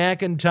Drew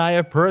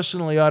McIntyre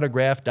personally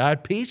autographed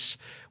art piece.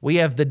 We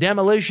have the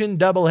Demolition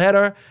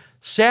doubleheader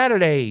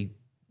Saturday,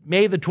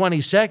 May the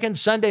 22nd,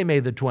 Sunday, May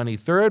the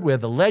 23rd, where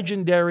the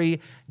legendary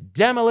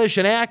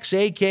Demolition Axe,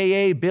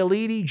 a.k.a. Bill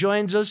Eadie,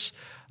 joins us.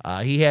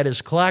 He had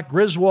his Clark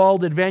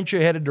Griswold adventure,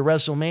 headed to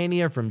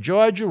WrestleMania from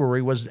Georgia, where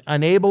he was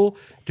unable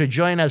to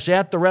join us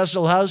at the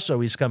Wrestle House, so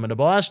he's coming to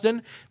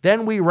Boston.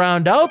 Then we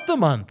round out the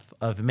month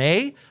of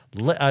May.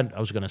 I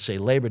was going to say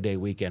Labor Day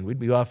weekend. We'd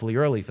be awfully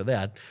early for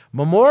that.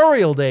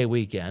 Memorial Day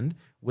weekend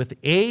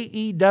with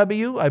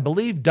AEW, I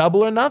believe,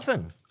 Double or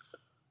Nothing.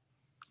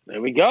 There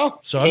we go.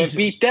 So can't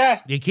beat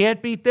that. You can't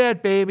beat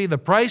that, baby. The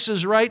price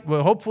is right.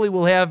 Well, hopefully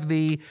we'll have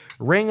the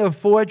Ring of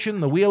Fortune,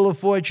 the Wheel of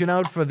Fortune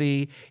out for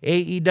the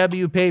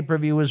AEW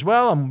pay-per-view as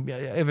well.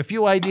 I have a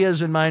few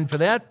ideas in mind for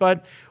that,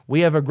 but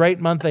we have a great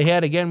month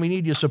ahead. Again, we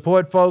need your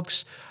support,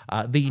 folks.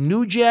 The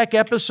New Jack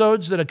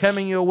episodes that are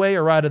coming your way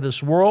are out of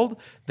this world.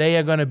 They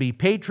are going to be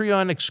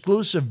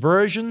Patreon-exclusive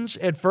versions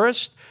at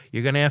first.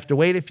 You're going to have to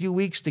wait a few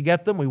weeks to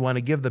get them. We want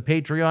to give the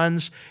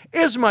Patreons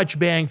as much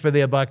bang for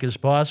their buck as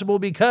possible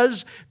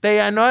because they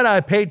are not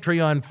our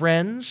Patreon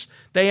friends.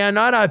 They are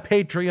not our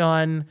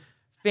Patreon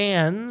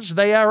fans.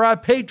 They are our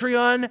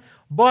Patreon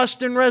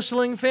Boston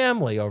Wrestling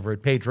family over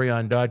at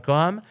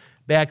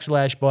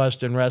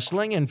patreon.com/Boston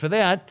Wrestling. And for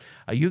that,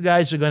 you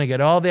guys are going to get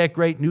all that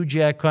great New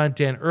Jack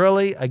content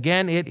early.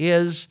 Again, it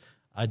is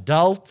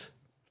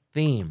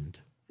adult-themed.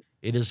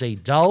 It is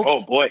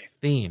adult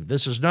theme.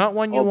 This is not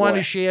one you want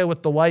to share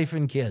with the wife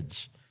and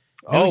kids.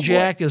 New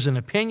Jack is an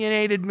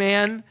opinionated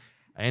man,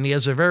 and he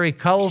has a very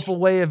colorful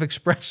way of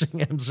expressing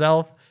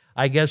himself,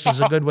 I guess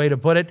is a good way to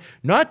put it.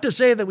 Not to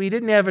say that we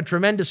didn't have a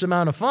tremendous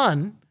amount of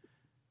fun,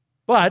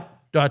 but ...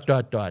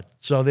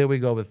 So there we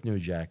go with New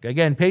Jack.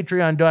 Again,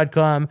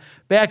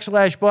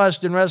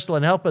 patreon.com/Boston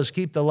Wrestling. Help us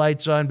keep the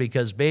lights on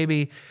because,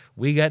 baby,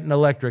 we got an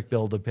electric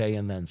bill to pay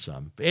and then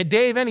some.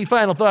 Dave, any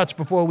final thoughts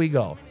before we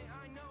go?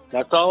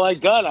 That's all I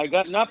got. I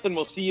got nothing.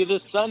 We'll see you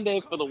this Sunday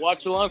for the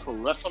watch-along for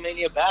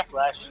WrestleMania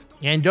Backlash.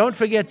 And don't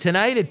forget,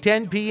 tonight at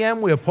 10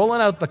 p.m., we're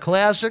pulling out the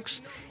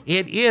classics.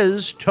 It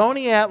is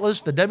Tony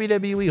Atlas, the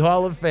WWE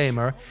Hall of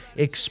Famer,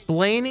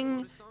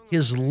 explaining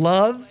his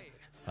love,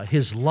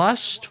 his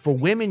lust for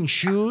women's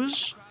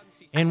shoes,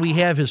 and we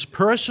have his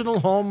personal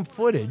home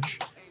footage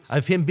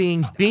of him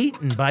being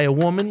beaten by a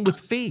woman with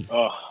feet.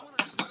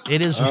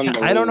 It is.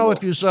 I don't know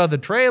if you saw the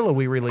trailer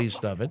we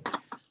released of it,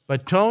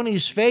 but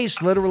Tony's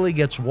face literally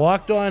gets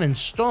walked on and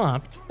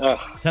stomped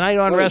tonight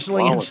on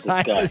Wrestling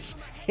Insiders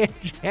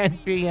at 10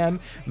 p.m.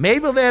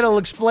 Maybe that'll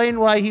explain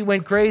why he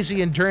went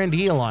crazy and turned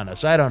heel on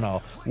us. I don't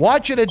know.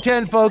 Watch it at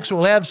 10, folks.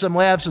 We'll have some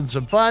laughs and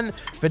some fun.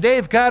 For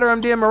Dave, Carter,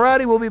 I'm Dan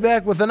Mirade. We'll be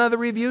back with another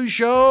review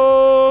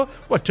show.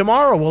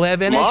 Tomorrow we'll have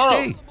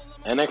NXT.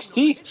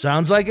 NXT.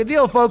 Sounds like a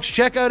deal, folks.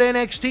 Check out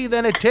NXT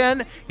then at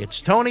 10.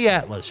 It's Tony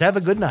Atlas. Have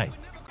a good night.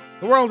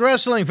 The World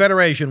Wrestling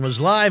Federation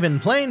was live in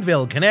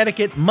Plainville,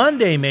 Connecticut,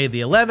 Monday, May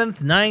the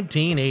 11th,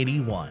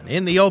 1981.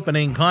 In the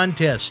opening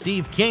contest,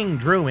 Steve King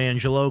drew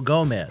Angelo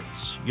Gomez.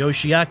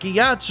 Yoshiaki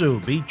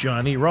Yatsu beat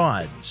Johnny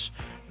Rodz.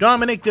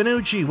 Dominic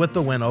DeNucci with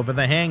the win over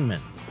the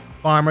Hangman.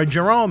 Farmer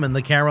Jerome and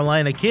the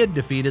Carolina Kid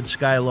defeated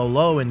Skylo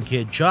Low and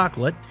Kid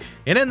Chocolate.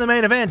 And in the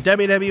main event,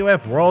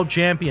 WWF World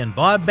Champion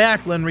Bob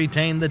Backlund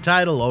retained the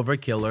title over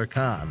Killer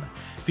Khan.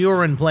 If you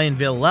were in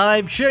Plainville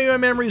Live, share your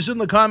memories in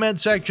the comment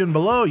section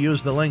below.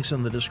 Use the links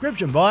in the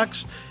description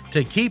box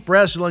to keep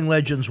Wrestling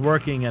Legends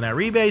working in our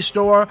eBay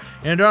store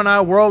and on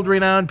our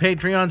world-renowned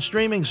Patreon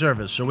streaming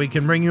service so we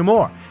can bring you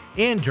more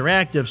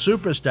interactive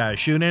superstar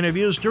shoot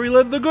interviews to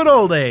relive the good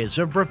old days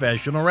of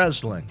professional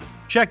wrestling.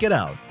 Check it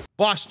out.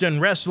 Boston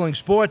wrestling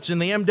sports in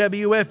the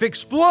MWF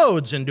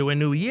explodes into a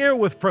new year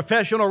with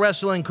professional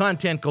wrestling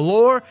content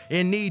galore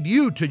and need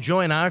you to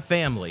join our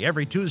family.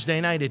 Every Tuesday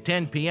night at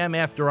 10 p.m.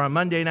 after our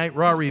Monday Night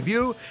Raw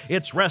review,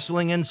 it's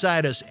Wrestling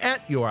Insiders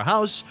at your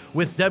house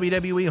with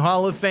WWE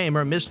Hall of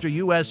Famer Mr.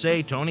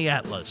 USA Tony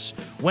Atlas.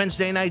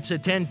 Wednesday nights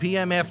at 10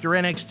 p.m. after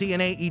NXT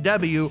and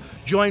AEW,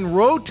 join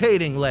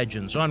rotating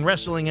legends on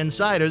Wrestling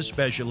Insiders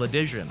Special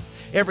Edition.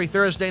 Every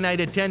Thursday night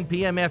at 10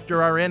 p.m.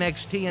 after our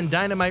NXT and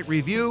Dynamite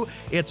review,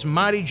 it's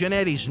Marty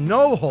Jannetty's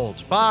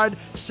no-holds-barred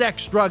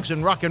sex, drugs,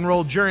 and rock and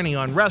roll journey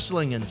on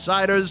Wrestling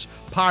Insiders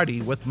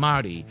Party with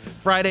Marty.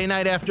 Friday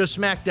night after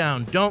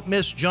SmackDown, don't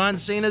miss John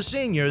Cena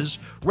Sr.'s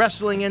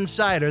Wrestling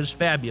Insiders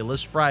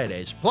Fabulous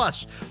Fridays.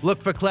 Plus,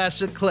 look for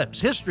classic clips,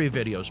 history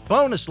videos,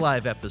 bonus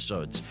live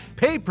episodes,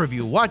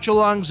 pay-per-view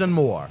watch-alongs, and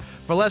more.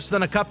 For less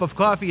than a cup of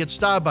coffee at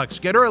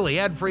Starbucks, get early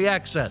ad-free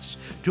access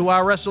to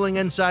our Wrestling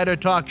Insider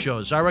talk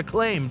shows, our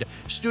acclaimed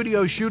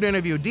studio shoot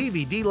interview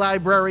DVD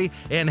library,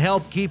 and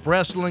help keep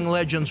wrestling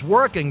legends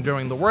working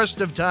during the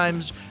worst of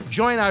times.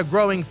 Join our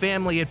growing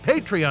family at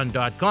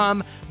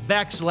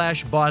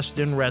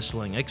patreon.com/Boston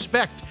Wrestling.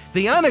 Expect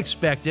the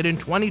unexpected in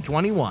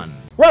 2021.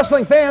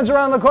 Wrestling fans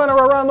around the corner,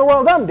 around the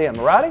world, I'm Dan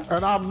Mirade.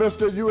 And I'm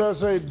Mr.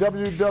 USA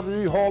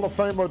WWE Hall of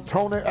Famer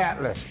Tony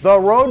Atlas. The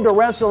road to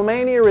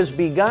WrestleMania has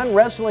begun.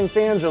 Wrestling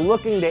fans are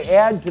looking to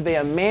add to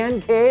their man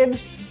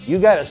caves. You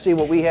got to see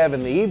what we have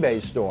in the eBay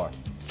store.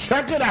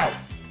 Check it out.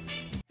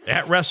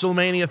 At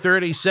WrestleMania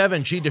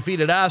 37, she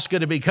defeated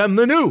Asuka to become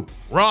the new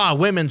Raw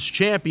Women's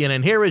Champion,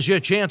 and here is your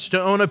chance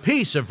to own a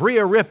piece of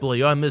Rhea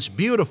Ripley on this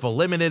beautiful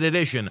limited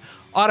edition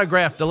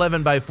autographed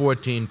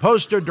 11x14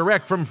 poster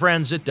direct from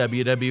friends at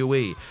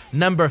WWE.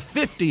 Number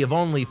 50 of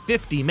only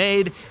 50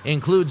 made,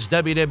 includes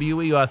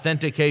WWE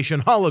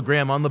authentication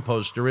hologram on the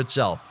poster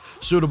itself.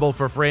 Suitable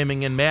for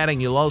framing and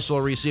matting, you'll also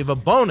receive a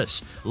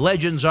bonus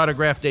Legends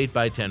autographed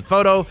 8x10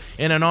 photo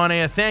and an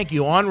on-air thank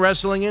you on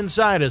Wrestling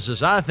Insiders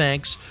as our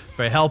thanks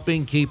for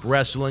helping keep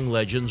Wrestling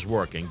Legends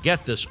working.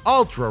 Get this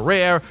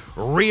ultra-rare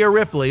Rhea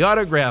Ripley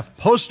autograph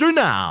poster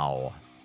now.